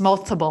 Of course.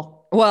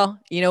 Multiple. Well,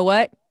 you know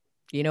what?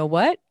 You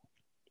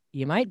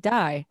might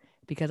die,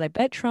 because I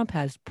bet Trump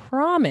has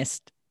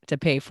promised to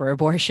pay for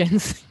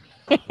abortions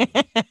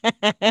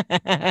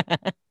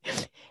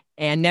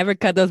and never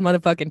cut those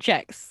motherfucking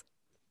checks.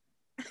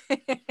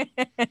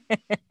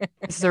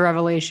 This is a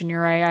revelation.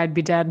 You're right. I'd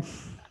be dead.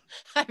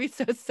 I'd be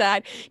so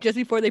sad. Just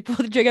before they pull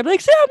the trigger, I'd be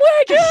like, Sam,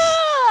 where'd you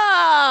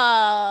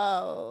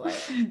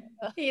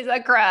go? He's a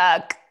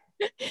crook.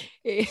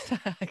 He's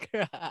a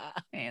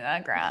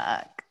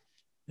crook.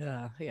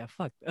 Yeah,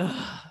 fuck.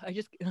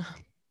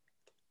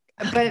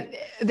 But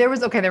there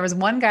was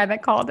one guy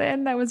that called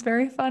in that was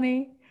very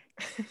funny.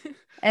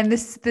 And the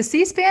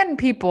C-SPAN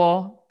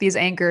people, these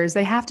anchors,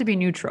 they have to be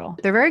neutral.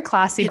 They're very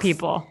classy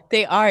people.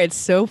 They are. It's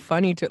so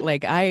funny to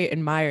like, I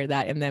admire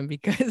that in them,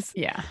 because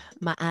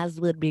my eyes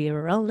would be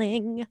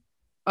rolling.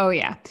 Oh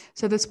yeah.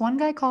 So this one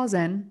guy calls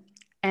in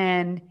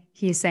and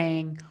he's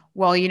saying,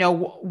 well,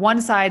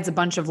 one side's a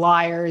bunch of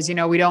liars.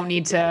 We don't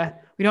need to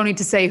we don't need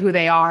to say who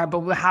they are, but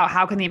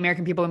how can the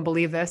American people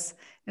believe this?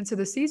 And so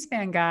the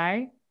C-SPAN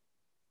guy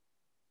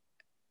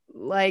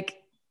like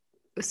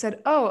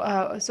said,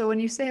 "Oh, so when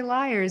you say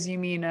liars, you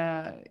mean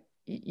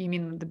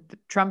the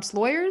Trump's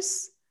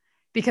lawyers?"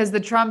 Because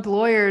the Trump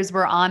lawyers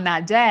were on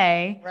that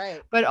day.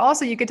 Right. But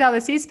also you could tell the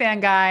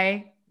C-SPAN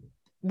guy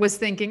was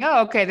thinking,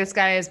 "Oh, okay, this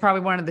guy is probably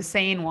one of the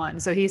sane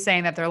ones." So he's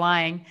saying that they're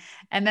lying.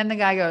 And then the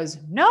guy goes,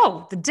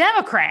 "No, the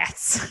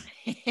Democrats."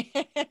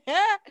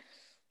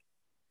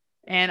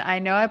 And I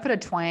know I put a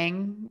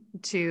twang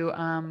to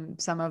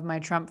some of my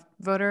Trump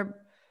voter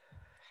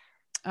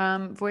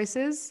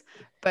voices,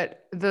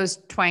 but those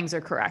twangs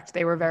are correct.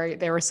 They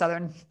were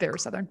Southern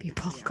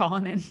people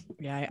calling in.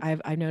 Yeah,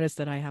 I've noticed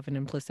that I have an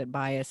implicit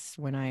bias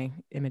when I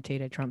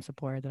imitate a Trump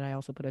supporter, that I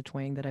also put a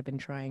twang that I've been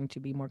trying to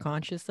be more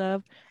conscious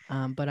of.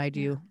 But I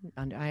do,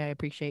 and I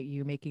appreciate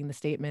you making the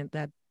statement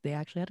that they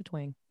actually had a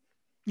twang.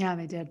 Yeah,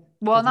 they did.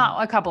 Well,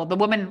 not a couple. The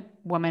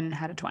woman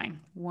had a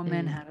twang.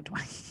 Woman had a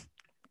twang.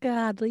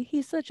 Godly,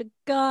 he's such a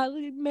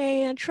godly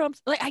man.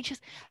 Trump's like, I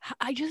just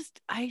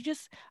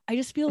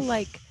feel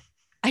like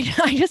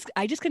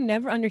I just could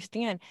never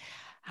understand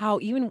how,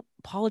 even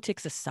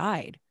politics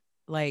aside,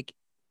 like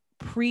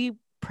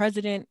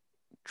pre-president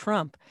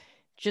Trump,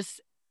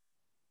 just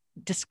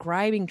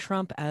describing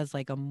Trump as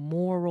like a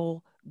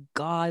moral,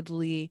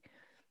 godly,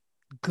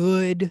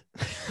 good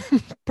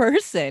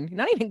person.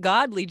 Not even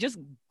godly, just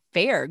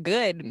fair,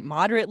 good,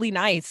 moderately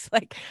nice.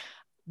 Like,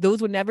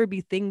 those would never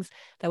be things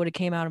that would have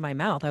came out of my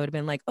mouth. I would have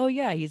been like, oh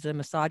yeah, he's a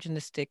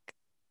misogynistic,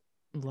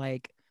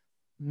 like,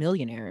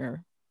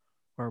 millionaire,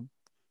 or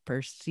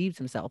perceives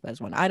himself as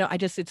one.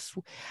 It's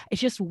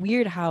just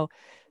weird how,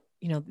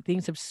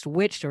 things have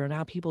switched, or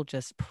now people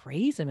just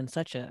praise him in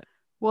such a,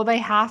 well, they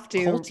have to,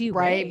 culty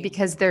right? way.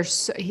 Because they're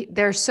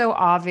so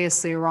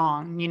obviously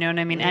wrong. You know what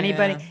I mean?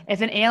 Anybody,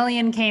 if an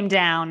alien came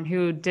down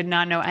who did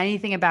not know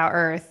anything about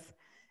Earth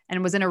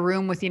and was in a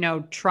room with,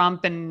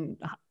 Trump and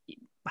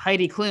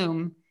Heidi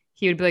Klum,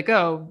 he would be like,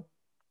 "Oh,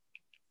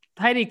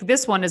 Heidi,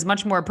 this one is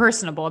much more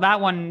personable.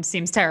 That one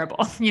seems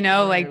terrible."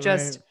 Right.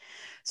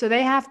 So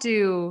they have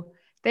to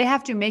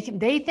make him,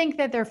 they think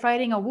that they're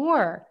fighting a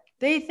war.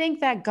 They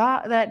think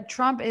that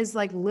Trump is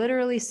like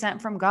literally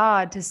sent from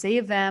God to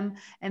save them,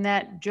 and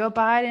that Joe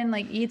Biden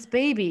like eats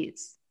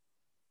babies.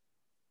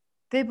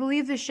 They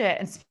believe this shit.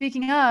 And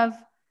speaking of,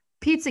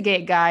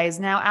 Pizzagate guy is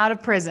now out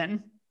of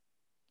prison.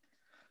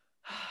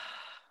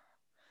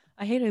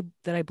 I hate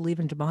that I believe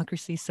in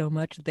democracy so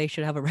much that they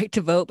should have a right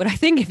to vote. But I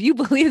think if you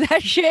believe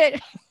that shit,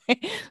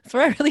 that's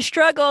where I really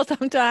struggle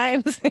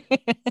sometimes.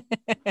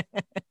 I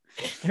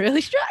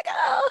really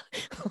struggle.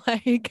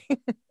 Like,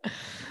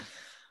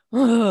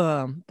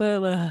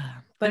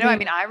 but I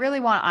mean, I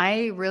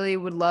really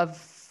would love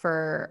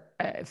for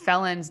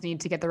felons need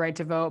to get the right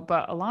to vote,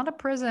 but a lot of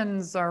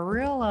prisons are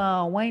real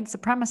white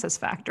supremacist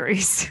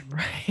factories.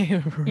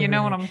 Right. You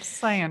know what I'm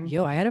saying?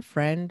 Yo, I had a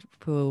friend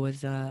who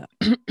was a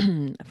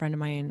friend of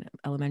mine in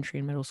elementary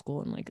and middle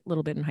school, and like a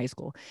little bit in high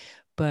school.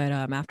 But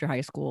after high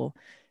school,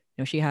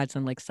 she had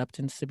some like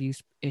substance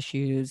abuse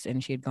issues,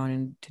 and she had gone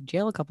into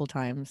jail a couple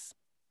times.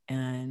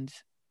 And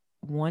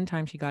one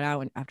time she got out,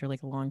 and after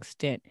like a long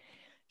stint,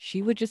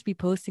 she would just be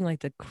posting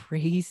like the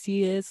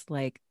craziest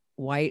like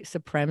white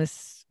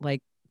supremacist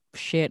like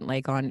shit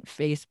like on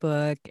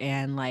Facebook,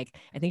 and like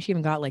I think she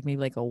even got like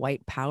maybe like a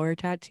white power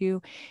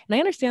tattoo. And I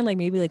understand like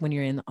maybe like when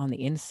you're on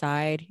the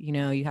inside,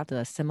 you have to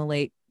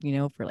assimilate,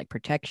 for like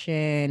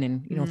protection,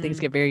 and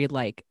things get very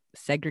like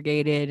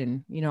segregated,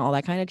 and all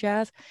that kind of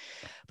jazz.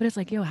 But it's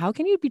like, yo, how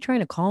can you be trying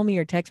to call me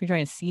or text me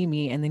trying to see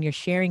me, and then you're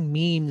sharing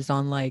memes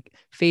on like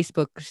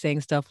Facebook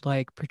saying stuff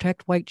like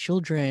protect white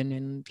children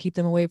and keep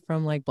them away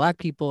from like black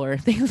people or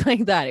things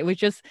like that. It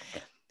was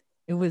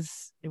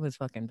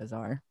fucking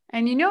bizarre.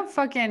 And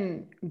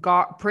fucking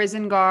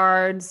prison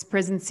guards,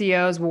 prison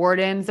COs,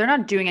 wardens, they're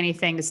not doing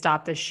anything to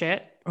stop this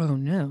shit. Oh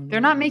no.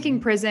 They're not making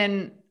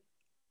prison,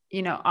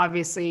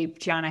 obviously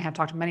Tiana and I have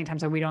talked many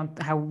times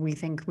how we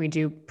think we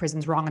do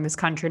prisons wrong in this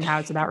country, and how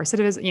it's about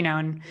recidivism,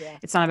 and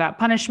it's not about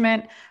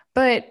punishment.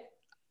 But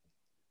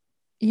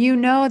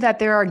that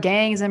there are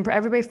gangs, and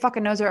everybody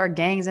fucking knows there are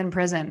gangs in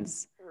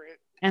prisons. Right.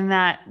 And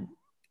that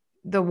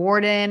the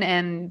warden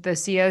and the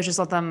COs just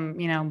let them,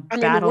 battle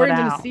it out. The warden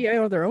and the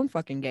CO are their own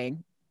fucking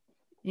gang.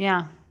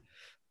 Yeah.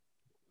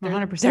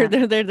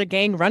 100%. They're the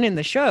gang running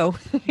the show,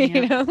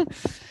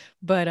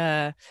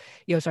 But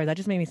sorry, that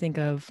just made me think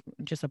of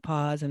just a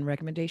pause and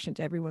recommendation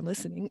to everyone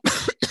listening.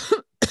 You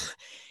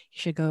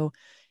should go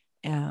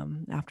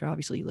after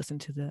obviously you listen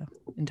to the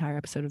entire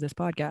episode of this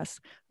podcast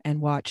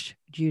and watch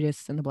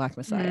Judas and the Black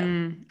Messiah.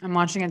 I'm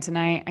watching it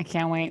tonight. I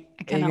can't wait.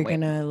 I cannot wait. You're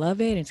gonna love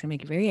it. It's gonna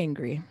make you very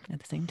angry at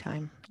the same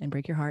time and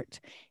break your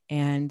heart.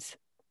 And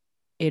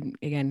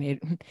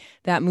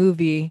that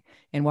movie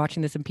and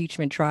watching this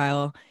impeachment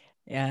trial,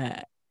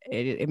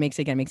 it makes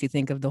you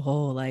think of the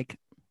whole like,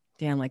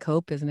 damn, like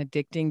hope is an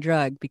addicting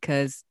drug,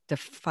 because to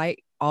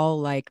fight all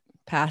like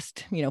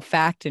past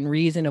fact and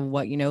reason of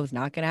what is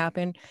not going to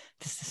happen,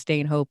 to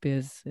sustain hope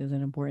is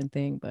an important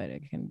thing, but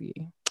it can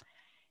be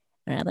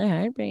rather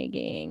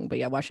heartbreaking. But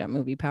yeah, watch that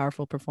movie.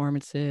 Powerful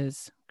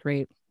performances.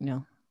 Great,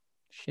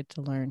 shit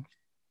to learn.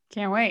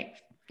 Can't wait.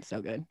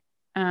 So good.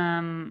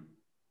 The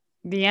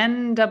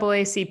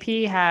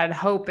NAACP had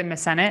hope in the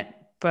Senate,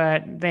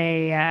 but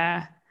they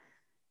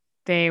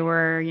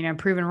were,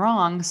 proven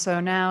wrong. So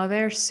now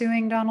they're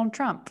suing Donald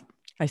Trump.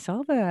 I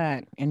saw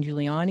that. And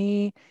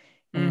Giuliani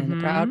and the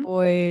Proud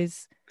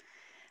Boys.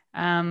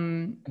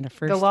 And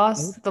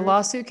the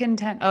lawsuit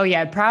contend. Oh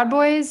yeah, Proud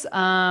Boys,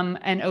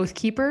 and Oath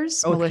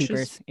Keepers,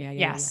 militias. Yeah.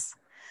 Yes.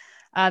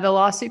 The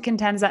lawsuit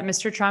contends that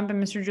Mr. Trump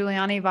and Mr.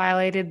 Giuliani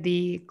violated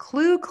the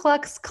Ku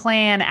Klux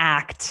Klan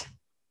Act.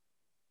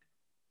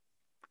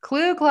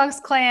 Ku Klux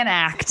Klan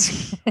Act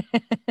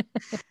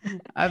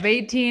of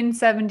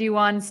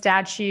 1871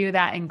 statute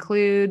that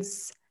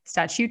includes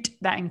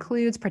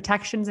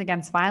protections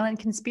against violent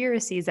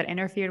conspiracies that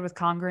interfered with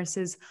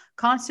Congress's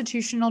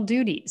constitutional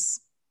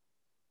duties.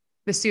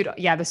 The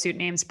suit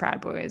names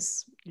Proud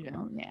Boys.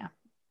 Yeah.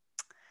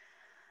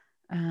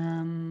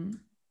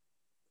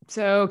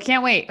 So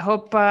can't wait.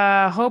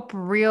 Hope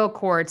real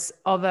courts.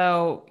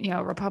 Although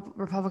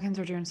Republicans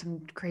are doing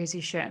some crazy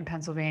shit in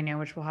Pennsylvania,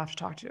 which we'll have to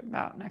talk to you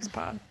about next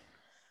pod.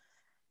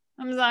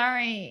 I'm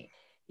sorry.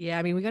 Yeah,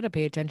 I mean, we got to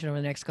pay attention over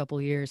the next couple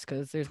of years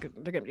because they're going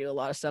to do a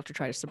lot of stuff to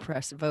try to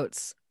suppress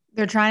votes.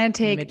 They're trying to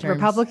take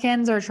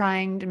Republicans are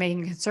trying to make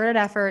a concerted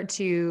effort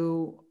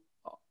to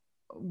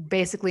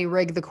basically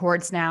rig the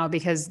courts now,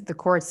 because the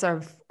courts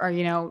are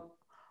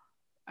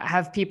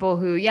have people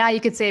who,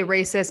 you could say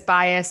racist,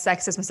 biased,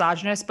 sexist,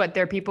 misogynist, but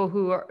they're people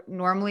who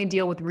normally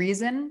deal with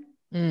reason.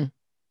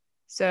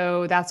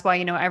 So that's why,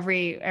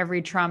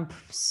 every Trump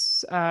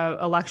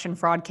election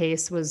fraud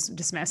case was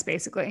dismissed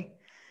basically.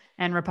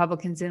 And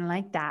Republicans didn't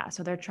like that.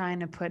 So they're trying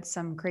to put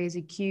some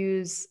crazy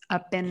cues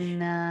up in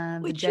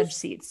the judge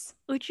seats.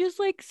 Which is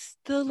like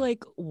the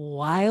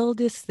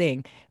wildest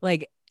thing.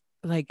 Like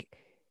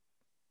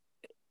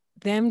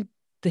them,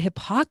 the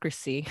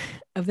hypocrisy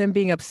of them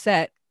being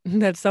upset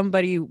that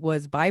somebody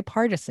was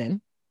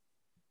bipartisan.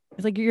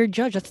 It's like, you're a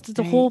judge. That's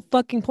the whole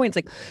fucking point.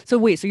 It's like, so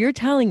wait, so you're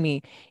telling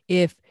me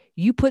if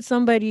you put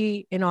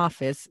somebody in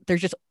office,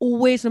 there's just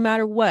always, no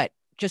matter what,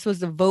 just was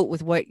to vote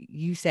with what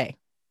you say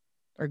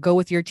or go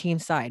with your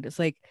team's side. It's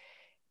like,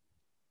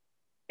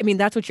 I mean,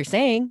 that's what you're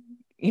saying.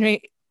 You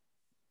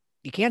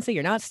can't say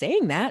you're not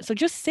saying that. So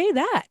just say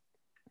that.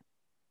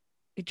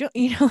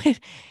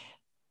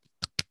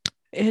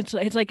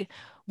 It's like,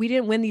 we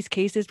didn't win these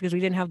cases because we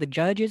didn't have the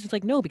judges. It's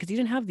like, no, because you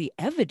didn't have the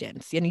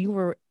evidence and you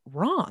were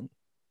wrong.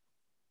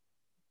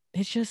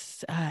 It's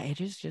just,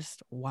 it is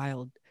just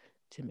wild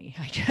to me.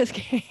 I just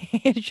can't.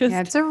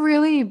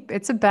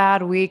 It's a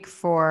bad week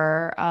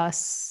for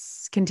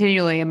us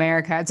continually,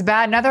 America. It's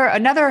bad.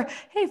 Another,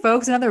 hey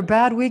folks, another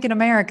bad week in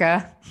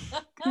America.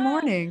 Good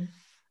morning.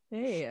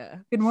 Hey.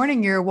 Good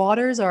morning. Your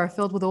waters are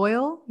filled with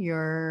oil.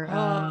 Your,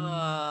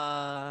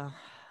 San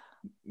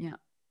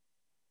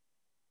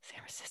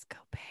Francisco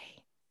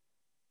Bay.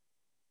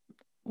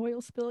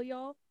 Oil spill,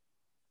 y'all.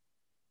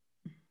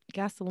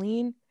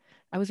 Gasoline.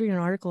 I was reading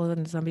an article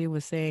and somebody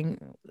was saying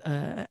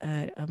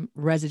a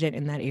resident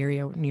in that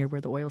area near where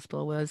the oil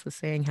spill was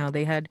saying how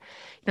they had,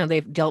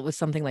 they've dealt with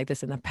something like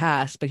this in the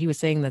past, but he was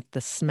saying that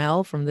the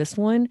smell from this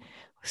one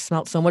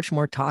smelled so much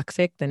more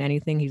toxic than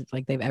anything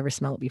they've ever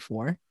smelled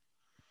before.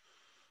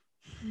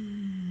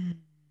 And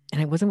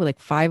it wasn't with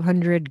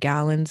 500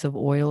 gallons of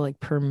oil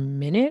per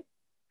minute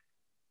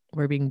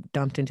were being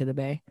dumped into the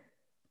bay.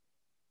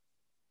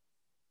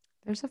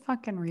 There's a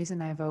fucking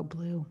reason I vote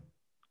blue.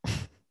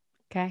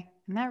 Okay.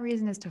 And that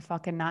reason is to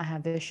fucking not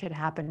have this shit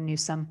happen,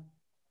 Newsom.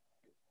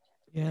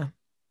 Yeah.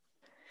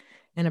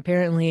 And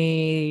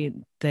apparently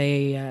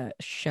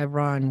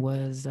Chevron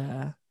was,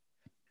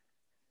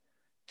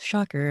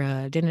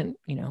 shocker, didn't,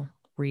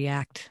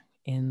 react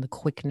in the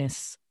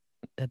quickness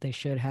that they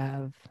should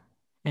have.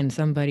 And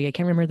somebody, I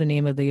can't remember the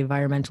name of the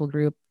environmental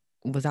group,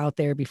 was out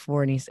there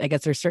before, and I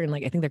guess there's certain,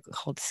 I think they're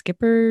called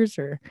skippers,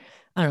 or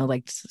I don't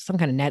know, some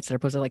kind of nets that are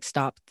supposed to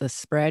stop the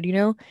spread,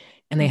 and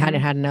they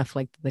hadn't had enough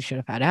they should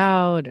have had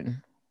out.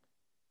 And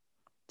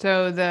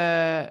so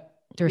the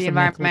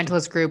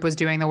environmentalist group was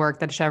doing the work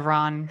that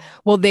Chevron.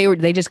 Well,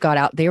 they just got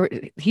out.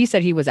 He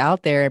said he was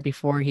out there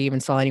before he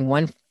even saw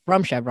anyone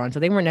from Chevron, so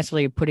they weren't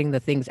necessarily putting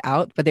the things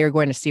out, but they were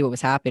going to see what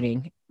was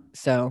happening.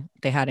 So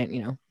they hadn't,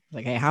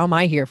 hey, how am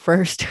I here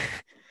first?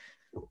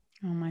 Oh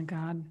my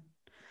God.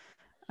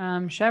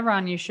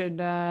 Chevron, you should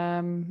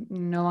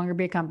no longer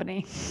be a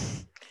company.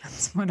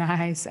 That's what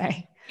I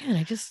say. And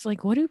it's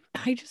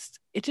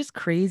just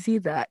crazy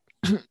that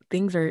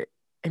things are,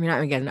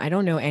 again, I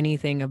don't know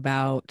anything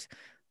about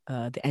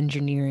the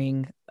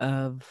engineering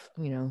of,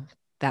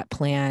 that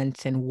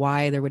plant and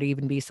why there would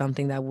even be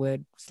something that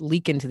would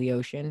leak into the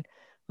ocean.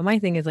 But my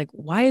thing is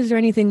why is there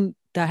anything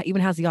that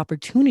even has the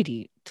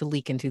opportunity to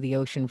leak into the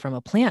ocean from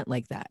a plant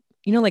like that?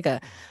 Like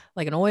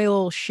an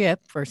oil ship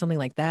or something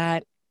like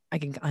that. I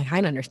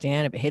kind of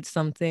understand if it hits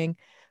something,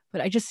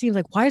 but it just seems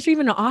why is there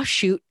even an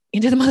offshoot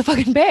into the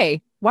motherfucking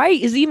bay? Why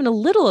is even a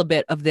little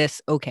bit of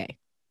this okay?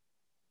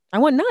 I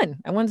want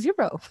none. I want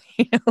zero.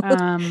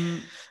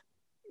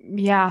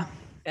 Yeah.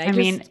 I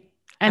mean,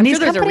 and I'm these sure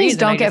there's a companies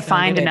reason, I don't get just don't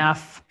fined get it.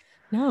 enough.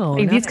 No,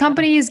 Like not these at all.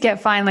 companies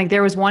get fined. Like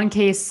there was one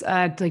case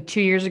like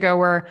 2 years ago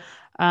where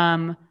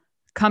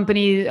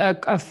company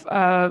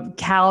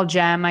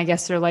CalGem, I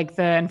guess they're like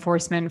the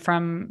enforcement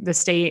from the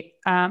state,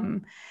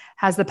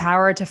 has the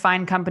power to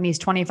fine companies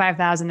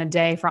 25,000 a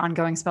day for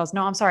ongoing spills.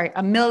 No, I'm sorry,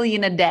 $1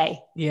 million a day.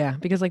 Yeah,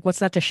 because like, what's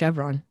that to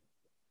Chevron?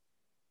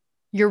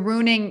 You're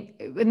ruining,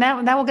 and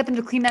that will get them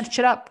to clean that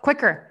shit up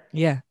quicker.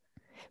 Yeah,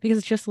 because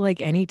it's just like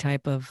any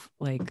type of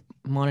like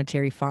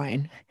monetary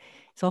fine.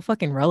 It's all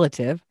fucking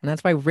relative, and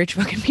that's why rich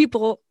fucking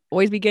people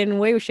always be getting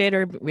away with shit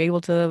or be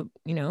able to,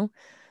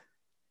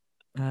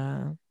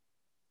 uh,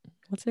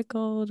 what's it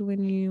called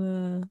when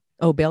you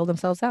bail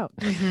themselves out.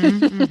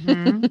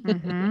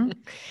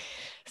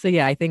 So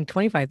yeah, I think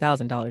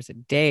 $25,000 a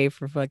day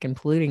for fucking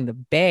polluting the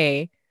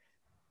bay.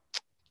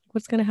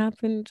 What's gonna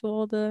happen to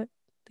all the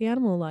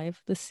animal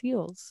life, the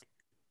seals?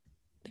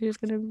 They're just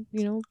gonna,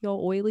 be all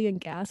oily and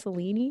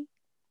gasoline-y.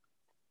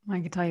 I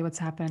can tell you what's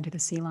happening to the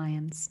sea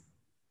lions.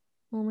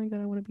 Oh my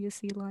God, I want to be a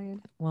sea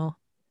lion. Well,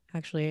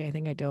 actually, I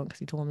think I don't because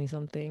you told me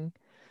something.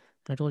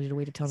 I told you to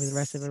wait to tell me the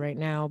rest of it right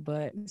now,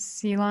 but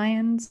Sea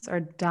lions are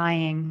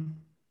dying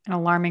at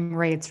alarming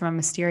rates from a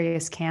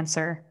mysterious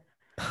cancer,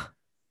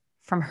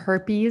 from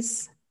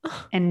herpes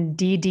and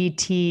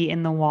DDT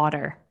in the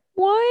water.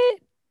 what?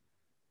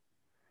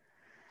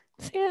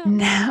 Sam.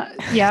 No,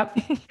 yep.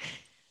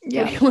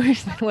 Yep.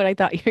 Worse than what I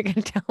thought you were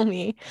going to tell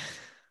me.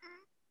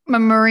 A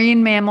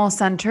Marine Mammal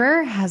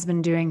Center has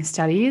been doing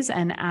studies,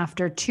 and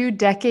after 2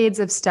 decades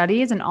of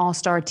studies, an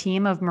all-star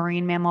team of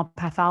marine mammal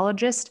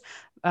pathologists,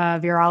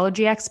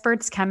 virology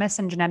experts, chemists,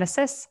 and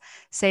geneticists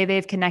say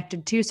they've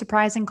connected 2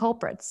 surprising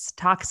culprits: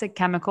 toxic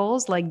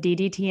chemicals like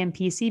DDT and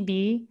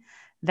PCB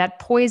that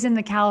poisoned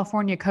the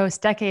California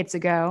coast decades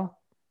ago,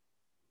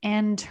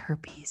 and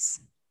herpes.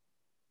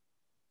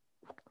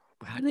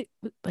 How do they,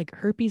 like,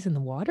 herpes in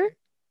the water?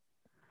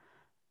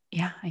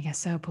 Yeah, I guess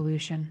so.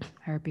 Pollution,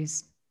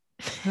 herpes.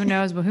 Who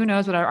knows? But who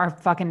knows what our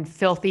fucking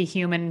filthy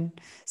human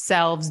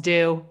selves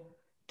do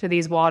to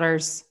these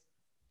waters?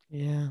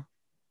 Yeah.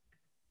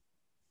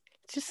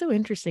 It's just so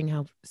interesting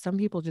how some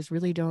people just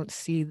really don't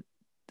see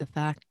the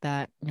fact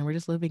that, we're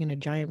just living in a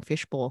giant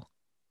fishbowl,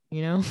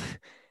 Yes.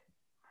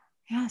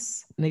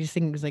 And they just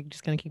think it's like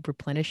just gonna keep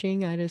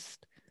replenishing.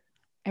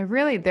 It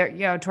really,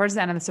 there, towards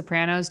the end of The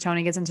Sopranos,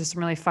 Tony gets into some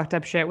really fucked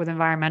up shit with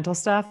environmental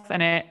stuff,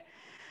 and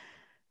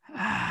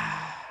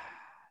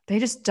they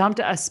just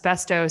dumped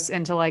asbestos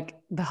into like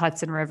the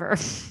Hudson River.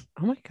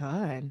 Oh my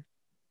God.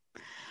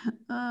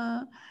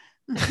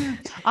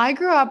 I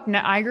grew up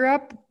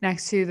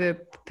next to the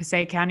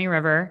Passaic County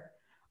River,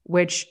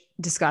 which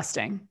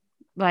disgusting.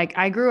 Like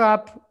I grew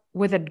up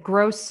with a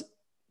gross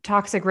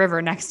toxic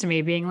river next to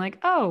me being like,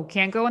 oh,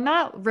 can't go in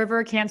that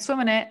river, can't swim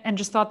in it, and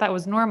just thought that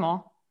was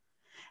normal.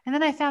 And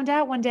then I found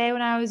out one day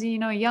when I was, a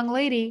young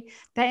lady,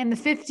 that in the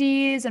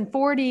 50s and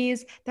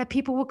 40s, that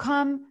people would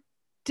come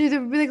to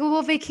the like a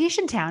little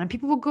vacation town, and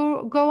people would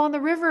go on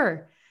the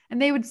river, and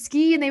they would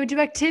ski, and they would do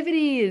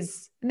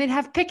activities, and they'd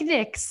have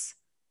picnics.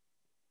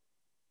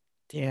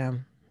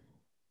 Damn.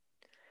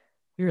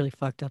 We really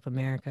fucked up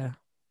America.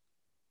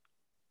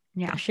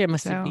 Yeah. That shit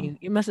must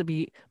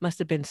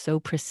have been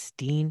so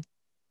pristine.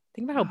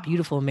 Think about how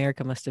beautiful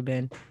America must have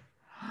been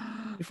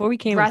before we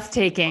came.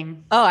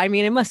 Breathtaking. Oh, I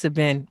mean, it must have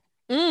been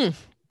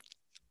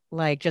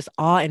like just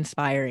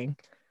awe-inspiring.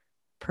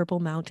 Purple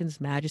mountains,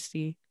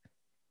 majesty,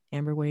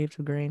 amber waves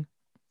of grain,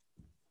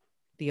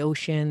 the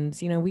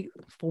oceans,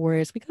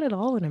 forests. We got it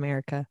all in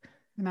America.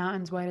 The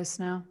mountains white as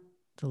snow.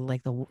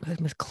 The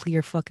most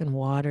clear fucking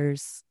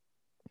waters.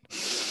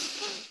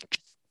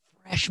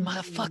 Fresh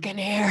motherfucking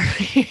air.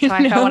 So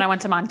I felt when I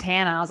went to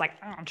Montana, I was like,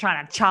 I'm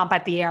trying to chomp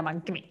at the air. I'm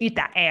like, give me, eat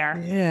that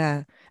air.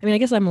 Yeah. I mean, I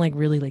guess I'm like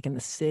really like in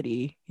the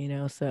city,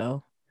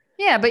 so.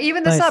 Yeah, but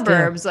even the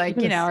suburbs,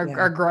 still,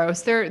 are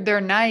gross.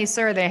 They're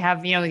nicer. They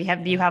have, you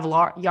have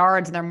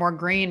yards and they're more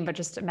green. But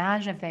just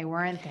imagine if they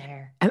weren't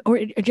there. Or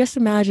just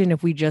imagine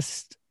if we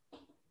just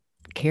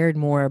cared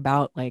more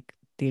about like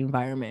the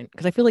environment,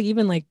 because I feel like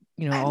even like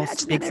all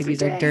big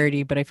cities are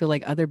dirty, but I feel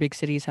like other big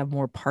cities have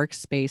more park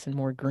space and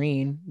more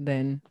green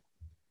than.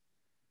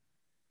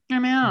 I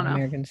mean, I don't know.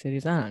 American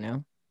cities, I don't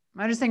know.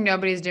 I just think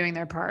nobody's doing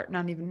their part,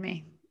 not even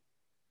me.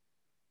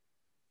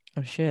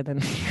 Oh shit,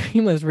 then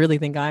you must really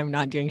think I'm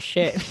not doing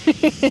shit.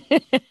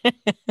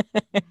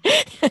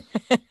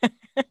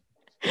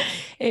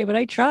 Hey, but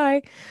I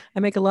try. I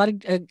make a lot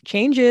of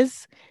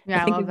changes.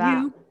 Yeah, I love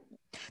that.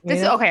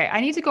 Okay,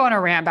 I need to go on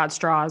a rant about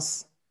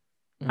straws.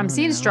 I'm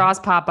seeing straws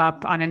pop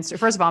up on Instagram.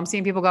 First of all, I'm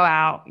seeing people go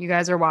out. You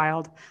guys are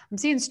wild. I'm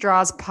seeing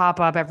straws pop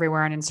up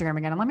everywhere on Instagram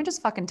again. And let me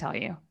just fucking tell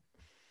you,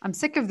 I'm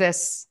sick of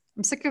this.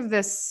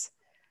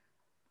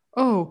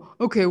 Oh,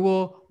 okay,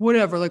 well,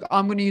 whatever. Like,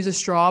 I'm going to use a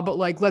straw, but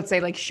like, let's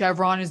say like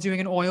Chevron is doing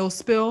an oil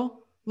spill.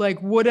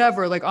 Like,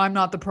 whatever. Like, I'm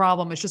not the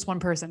problem. It's just one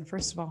person.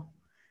 First of all,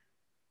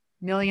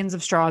 millions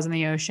of straws in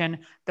the ocean.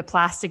 The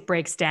plastic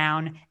breaks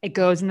down. It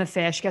goes in the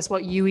fish. Guess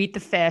what? You eat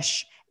the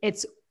fish.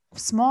 It's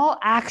small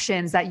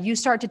actions that you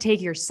start to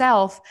take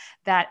yourself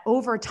that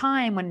over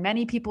time, when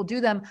many people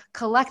do them,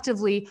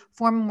 collectively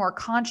form a more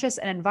conscious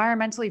and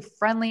environmentally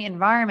friendly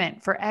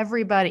environment for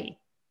everybody.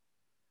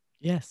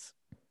 Yes.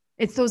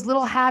 It's those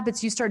little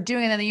habits you start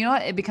doing, and then you know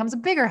what? It becomes a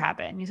bigger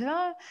habit. And you say,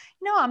 oh,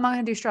 I'm not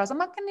going to do straws. I'm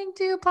not going to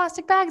do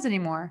plastic bags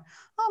anymore.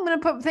 Oh, I'm going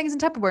to put things in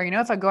Tupperware.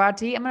 If I go out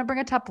to eat, I'm going to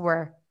bring a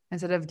Tupperware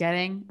instead of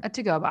getting a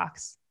to-go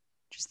box.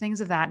 Just things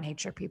of that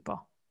nature,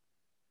 people.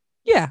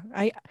 Yeah.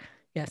 I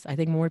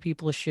think more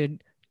people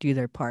should do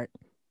their part.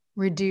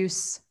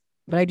 Reduce.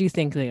 But I do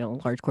think that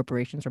large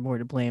corporations are more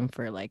to blame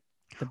for like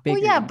the bigger.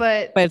 Well, yeah,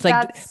 but it's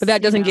like, but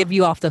that doesn't give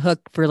you off the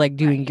hook for like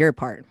doing your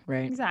part,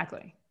 right?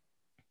 Exactly.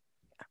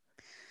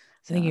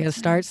 I think you gotta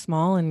start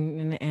small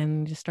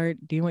and just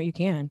start doing what you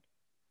can.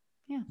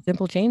 Yeah.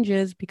 Simple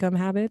changes become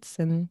habits,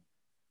 and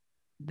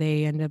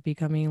they end up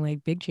becoming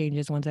like big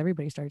changes once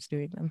everybody starts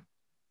doing them.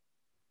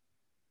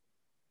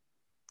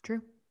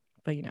 True.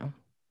 But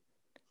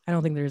I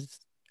don't think there's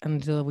ever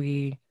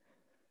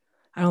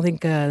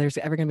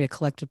going to be a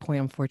collective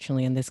point,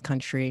 unfortunately, in this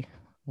country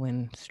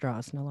when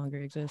straws no longer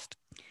exist.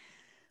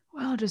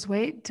 Well, just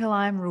wait till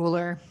I'm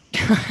ruler.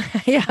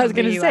 Yeah, I was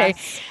going to say,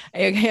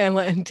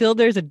 until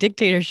there's a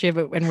dictatorship,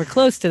 and we're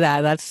close to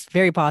that, that's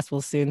very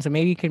possible soon. So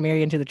maybe you could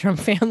marry into the Trump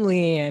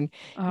family and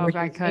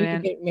I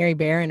couldn't get Mary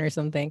Barron or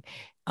something.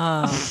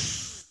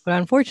 But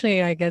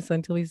unfortunately, I guess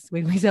until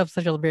we have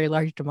such a very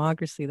large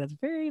democracy, that's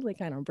very like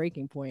kind of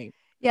breaking point.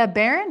 Yeah,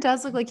 Barron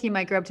does look like he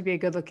might grow up to be a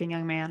good-looking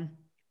young man.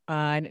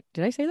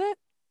 Did I say that?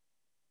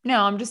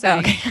 No, I'm just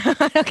saying.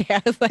 Okay.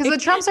 Because the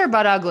Trumps are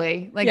butt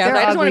ugly. Like yeah, they're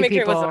I just want to make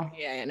people. sure.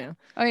 Yeah, I know.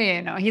 Oh yeah,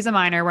 no, he's a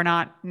minor. We're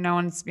not. No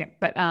one's. Yeah,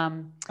 but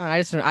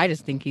I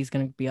just think he's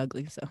gonna be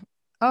ugly. So.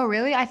 Oh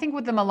really? I think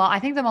with the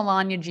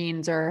Melania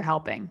genes are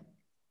helping.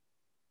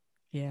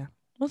 Yeah,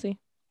 we'll see.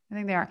 I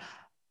think they are.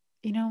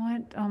 You know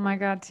what? Oh my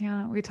God,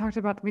 Tiana,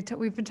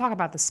 we've been talking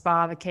about the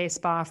spa, the K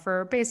spa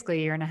for basically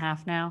a year and a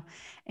half now,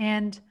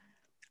 and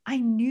I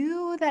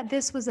knew that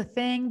this was a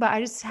thing, but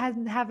I just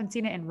haven't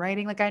seen it in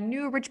writing. Like I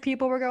knew rich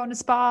people were going to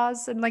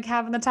spas and like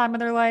having the time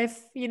of their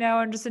life,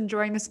 and just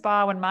enjoying the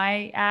spa when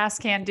my ass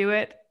can't do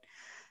it.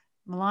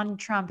 Melania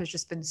Trump has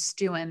just been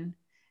stewing,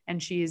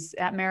 and she's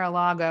at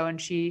Mar-a-Lago,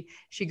 and she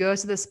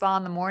goes to the spa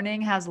in the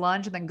morning, has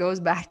lunch, and then goes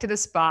back to the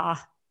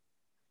spa.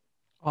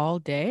 All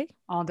day?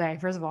 All day.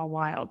 First of all,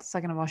 wild.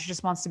 Second of all, she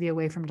just wants to be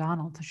away from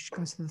Donald, so she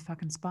goes to the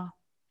fucking spa.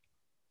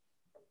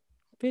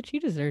 Bitch, you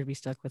deserve to be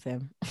stuck with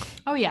him.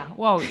 Oh yeah.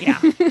 Well, yeah.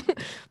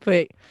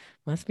 But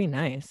must be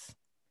nice.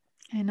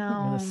 I know. I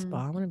want to go to the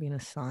spa. I want to be in a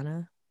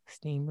sauna,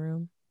 steam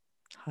room,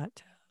 hot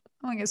tub.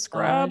 I want to get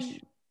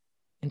scrubbed.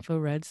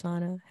 Infrared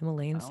sauna,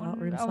 Himalayan salt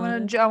room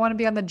sauna. I want to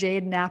be on the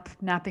jade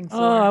napping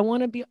floor. Oh, I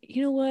want to be.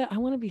 You know what? I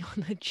want to be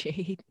on the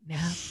jade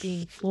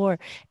napping floor.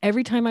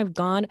 Every time I've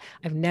gone,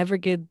 I've never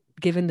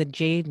given the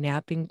jade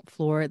napping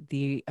floor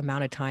the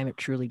amount of time it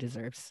truly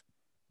deserves.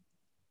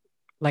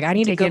 Like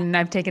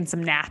I've taken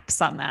some naps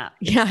on that.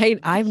 Yeah,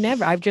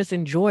 I've just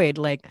enjoyed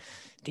like,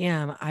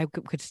 damn, I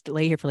could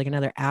lay here for like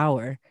another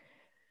hour,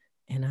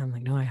 and I'm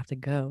like, no, I have to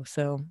go.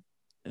 So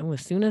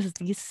as soon as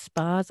these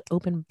spas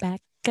open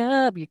back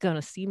up, you're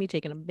gonna see me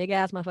taking a big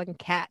ass motherfucking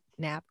cat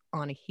nap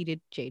on a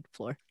heated jade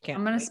floor.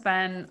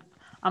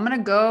 I'm gonna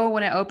go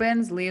when it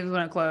opens, leave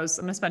when it closes.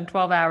 I'm gonna spend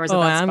 12 hours at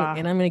that spa.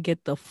 And I'm gonna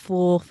get the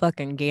full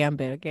fucking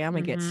gambit. Okay, I'm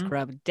gonna get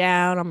scrubbed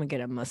down. I'm gonna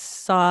get a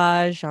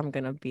massage. I'm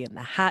gonna be in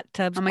the hot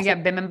tubs. I'm gonna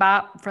get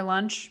bibimbap for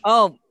lunch.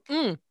 Oh,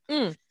 Ooh.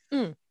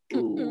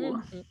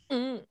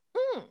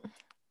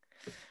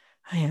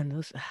 I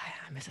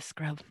miss a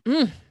scrub.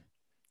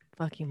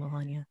 Fuck you,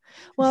 Melania.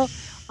 Well,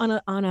 on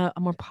a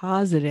more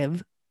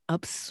positive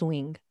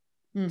upswing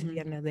to the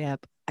end of the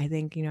app, I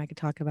think I could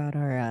talk about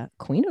our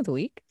Queen of the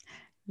Week.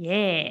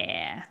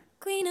 Yeah.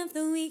 Queen of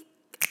the Week.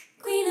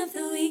 Queen of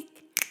the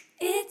Week.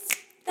 It's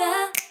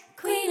the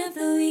Queen of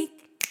the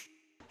Week.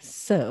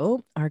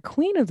 So our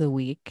Queen of the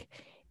Week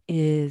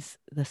is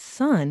the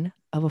son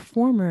of a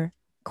former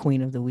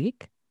Queen of the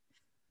Week.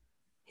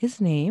 His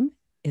name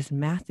is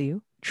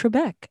Matthew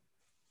Trebek.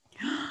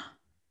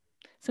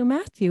 So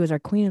Matthew is our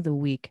Queen of the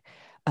Week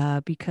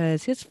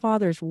because his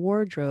father's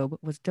wardrobe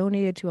was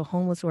donated to a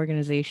homeless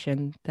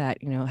organization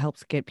that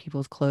helps get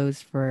people's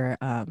clothes for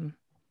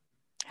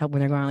help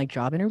when they're going on like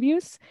job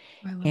interviews.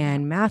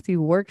 And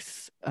Matthew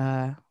works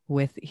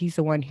he's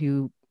the one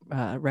who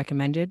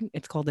recommended.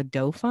 It's called the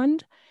Doe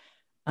Fund.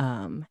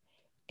 And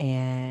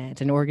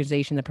it's an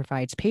organization that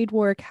provides paid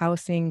work,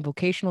 housing,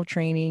 vocational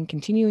training,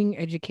 continuing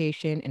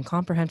education, and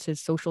comprehensive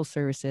social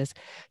services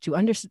to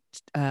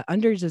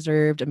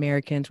underdeserved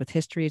Americans with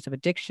histories of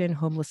addiction,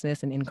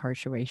 homelessness, and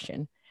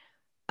incarceration.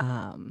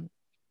 And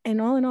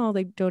all in all,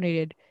 they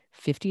donated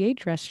 58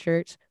 dress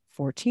shirts,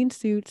 14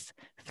 suits,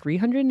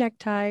 300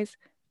 neckties,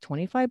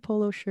 25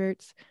 polo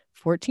shirts,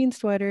 14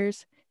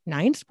 sweaters,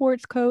 9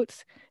 sports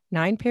coats,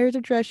 9 pairs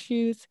of dress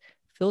shoes,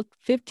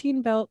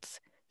 15 belts,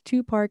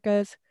 2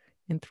 parkas,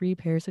 and 3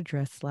 pairs of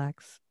dress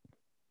slacks.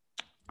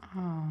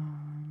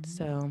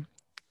 So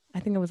I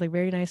think it was like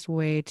very nice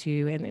way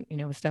to,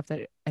 and stuff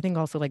that I think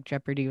also like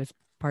Jeopardy was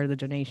part of the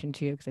donation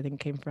too, because I think it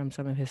came from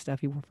some of his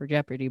stuff he wore for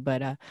Jeopardy.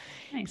 But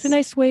it's a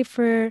Nice. nice way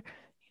for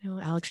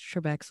Alex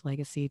Trebek's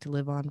legacy to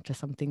live on to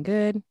something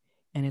good,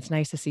 and it's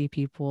nice to see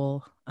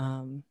people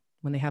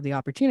when they have the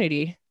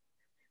opportunity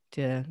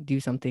to do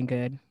something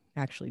good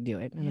actually do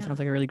it. And it sounds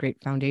like a really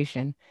great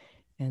foundation,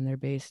 and they're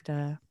based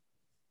in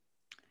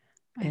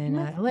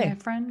LA.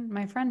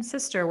 My friend's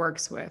sister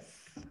works with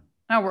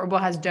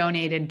has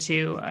donated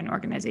to an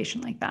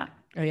organization like that.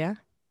 Oh yeah?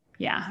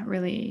 Yeah,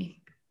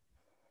 really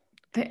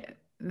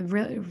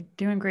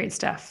doing great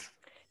stuff.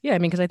 Yeah, I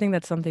mean, because I think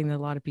that's something that a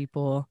lot of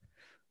people,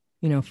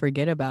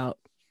 forget about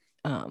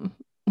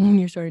when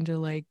you're starting to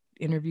like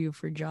interview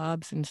for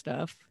jobs and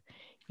stuff.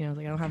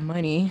 Like I don't have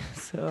money,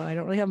 so I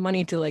don't really have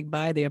money to like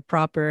buy the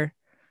proper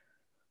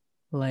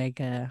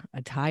like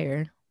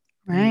attire.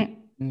 Right.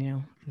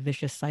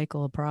 Vicious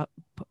cycle of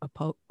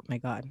my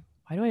God.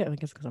 Why do I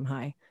guess because I'm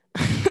high.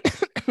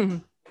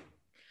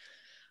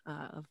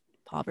 Of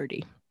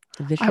poverty.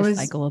 The vicious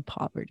cycle of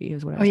poverty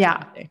is what I was trying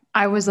to say.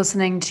 I was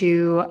listening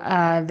to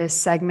this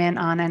segment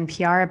on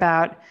NPR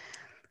about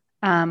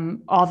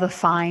all the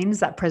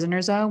fines that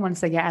prisoners owe once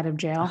they get out of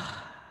jail.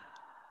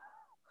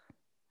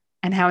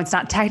 And how it's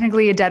not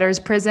technically a debtor's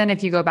prison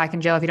if you go back in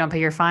jail if you don't pay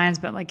your fines,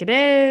 but like it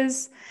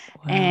is.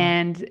 Wow.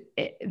 And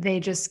they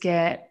just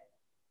get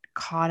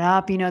caught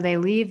up. They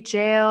leave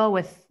jail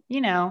with,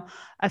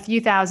 a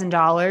few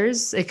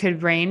 $1,000s. It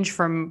could range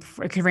from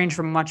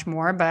much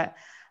more, but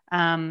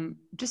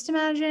just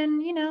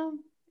imagine,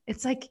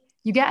 it's like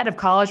you get out of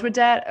college with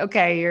debt.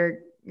 Okay,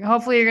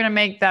 hopefully you're going to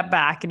make that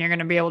back and you're going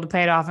to be able to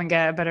pay it off and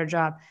get a better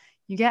job.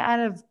 You get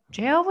out of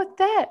jail with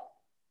debt.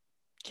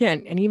 Yeah,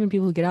 and even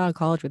people who get out of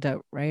college with that,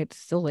 right? It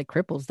still like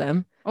cripples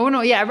them. Oh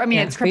no, yeah. I mean,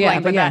 it's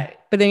crippling, but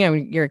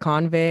then you're a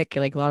convict.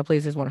 You're like a lot of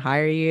places won't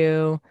hire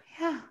you.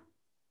 Yeah.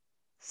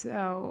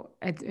 So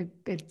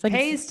it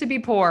pays to be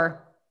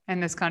poor in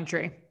this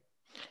country.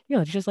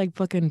 Yeah, it's just like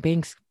fucking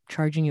banks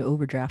charging you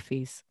overdraft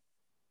fees.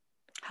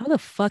 How the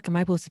fuck am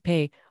I supposed to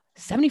pay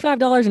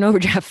 $75 in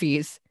overdraft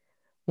fees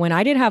when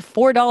I didn't have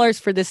 $4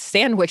 for this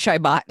sandwich I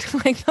bought?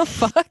 Like the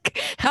fuck?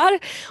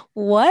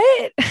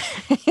 What?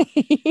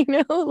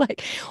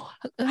 Like,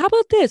 how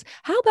about this?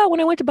 How about when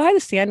I went to buy the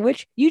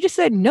sandwich, you just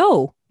said,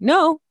 no,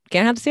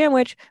 can't have the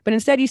sandwich. But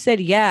instead you said,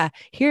 yeah,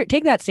 here,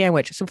 take that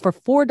sandwich. So for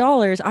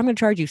 $4, I'm going to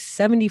charge you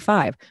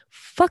 $75.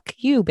 Fuck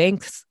you,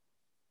 banks.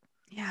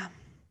 Yeah.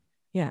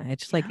 Yeah.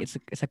 It's just like,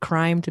 it's a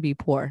crime to be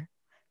poor.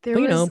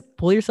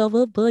 Pull yourself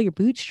up by your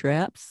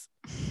bootstraps.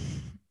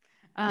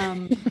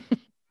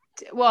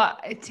 Well,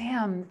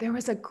 damn, there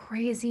was a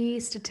crazy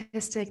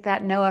statistic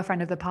that Noah,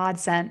 friend of the pod,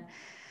 sent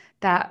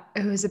that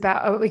it was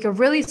about like a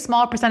really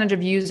small percentage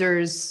of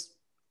users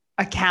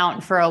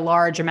account for a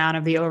large amount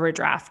of the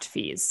overdraft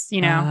fees.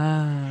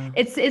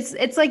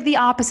 It's like the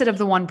opposite of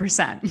the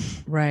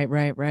 1%. Right.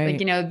 Like,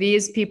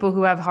 these people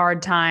who have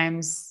hard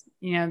times,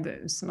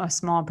 a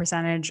small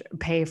percentage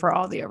pay for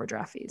all the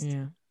overdraft fees.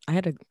 Yeah. I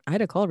had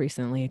a call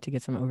recently to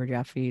get some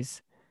overdraft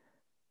fees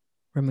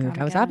removed.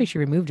 I was happy she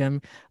removed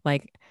them.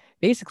 Like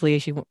basically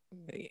she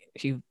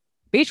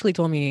basically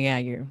told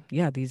me,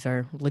 these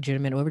are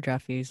legitimate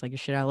overdraft fees. Like, you're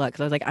shit out of luck.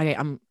 Cause I was like,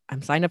 I'm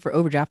signed up for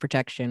overdraft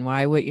protection.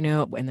 Why would,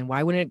 and then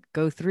why wouldn't it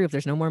go through if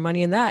there's no more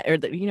money in that, or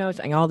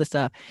all this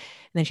stuff.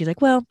 And then she's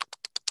like, well,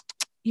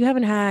 you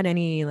haven't had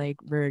any like,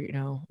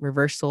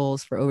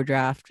 reversals for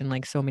overdraft in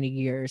like so many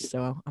years.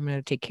 So I'm going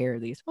to take care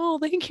of these. Oh,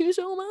 thank you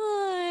so much.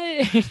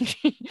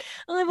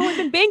 I've only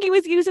been banking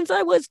with you since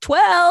I was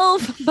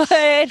 12,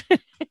 but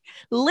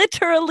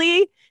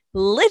literally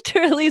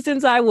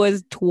since I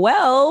was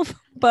 12.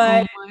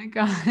 But oh my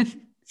God,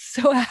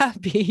 so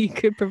happy you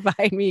could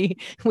provide me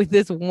with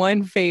this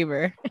one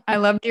favor. I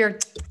loved your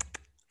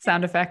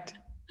sound effect.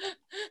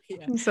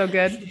 Yeah. So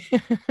good. I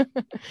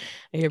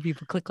hear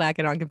people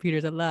click-clacking on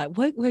computers a lot.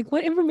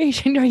 What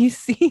information are you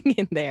seeing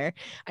in there?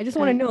 I just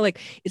want to know, like,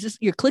 is this,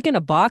 you're clicking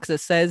a box that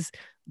says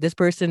this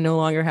person no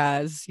longer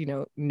has,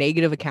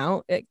 negative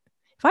account? If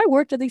I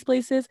worked at these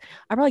places,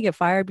 I'd probably get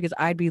fired because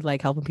I'd be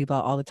like helping people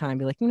out all the time.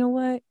 Be like, you know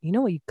what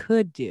you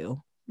could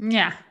do?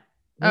 Yeah.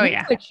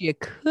 What you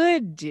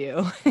could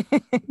do.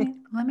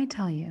 Let me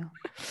tell you.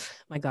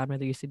 My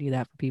godmother used to do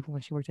that for people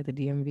when she worked at the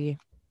DMV.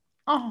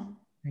 Oh,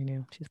 I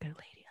know. She's a good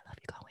lady. I love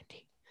you, call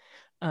Wendy.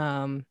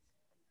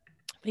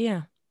 But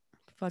yeah,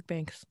 fuck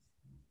banks.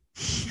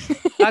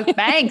 Fuck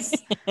banks.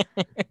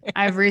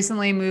 I've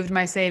recently moved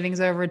my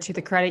savings over to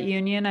the credit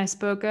union I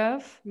spoke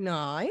of.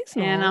 Nice.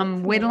 And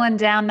I'm whittling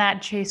down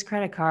that Chase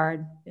credit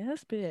card.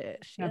 Yes,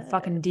 bitch. Yes.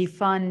 Fucking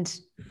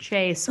defund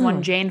Chase,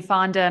 one Jane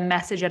Fonda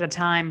message at a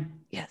time.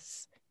 Yes.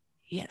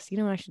 You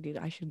know what I should do?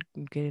 I should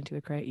get into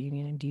a credit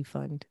union and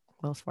defund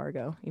Wells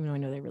Fargo, even though I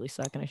know they really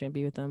suck and I shouldn't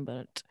be with them,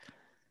 but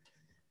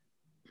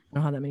I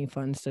don't have that many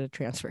funds to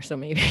transfer, so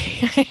maybe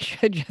I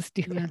should just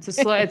do that.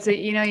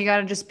 You got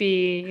to just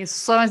be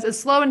slow. It's a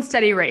slow and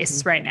steady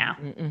race right now.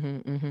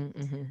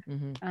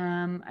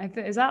 I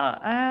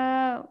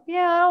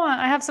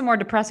have some more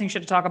depressing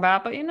shit to talk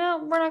about, but we're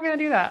not going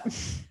to do that.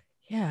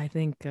 Yeah, I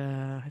think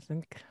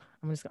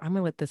I'm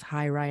gonna let this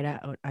high ride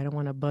out. I don't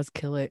want to buzz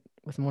kill it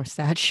with more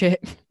sad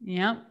shit.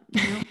 Yep.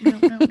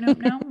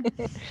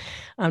 Nope.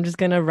 I'm just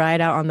gonna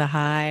ride out on the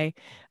high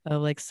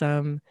of like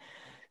some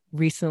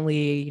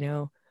recently,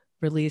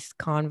 released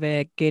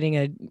convict getting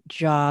a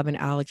job in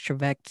Alex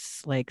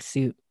Trebek's like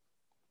suit.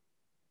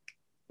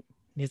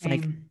 It's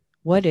like,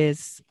 what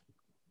is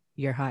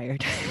you're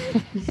hired?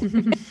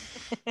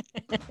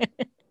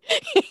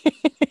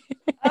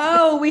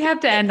 Oh, we have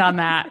to end on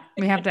that.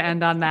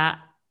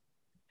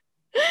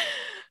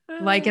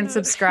 Like and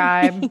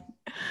subscribe.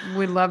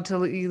 We'd love to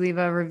leave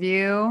a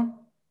review.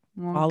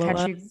 We'll follow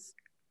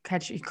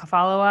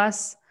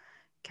us.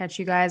 Catch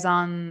you guys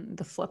on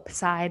the flip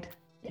side.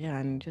 Yeah,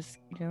 and just,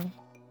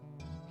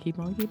 keep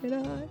on keeping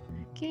on.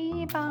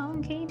 Keep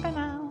on keeping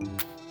on.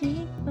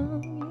 Keep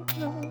on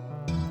keeping on.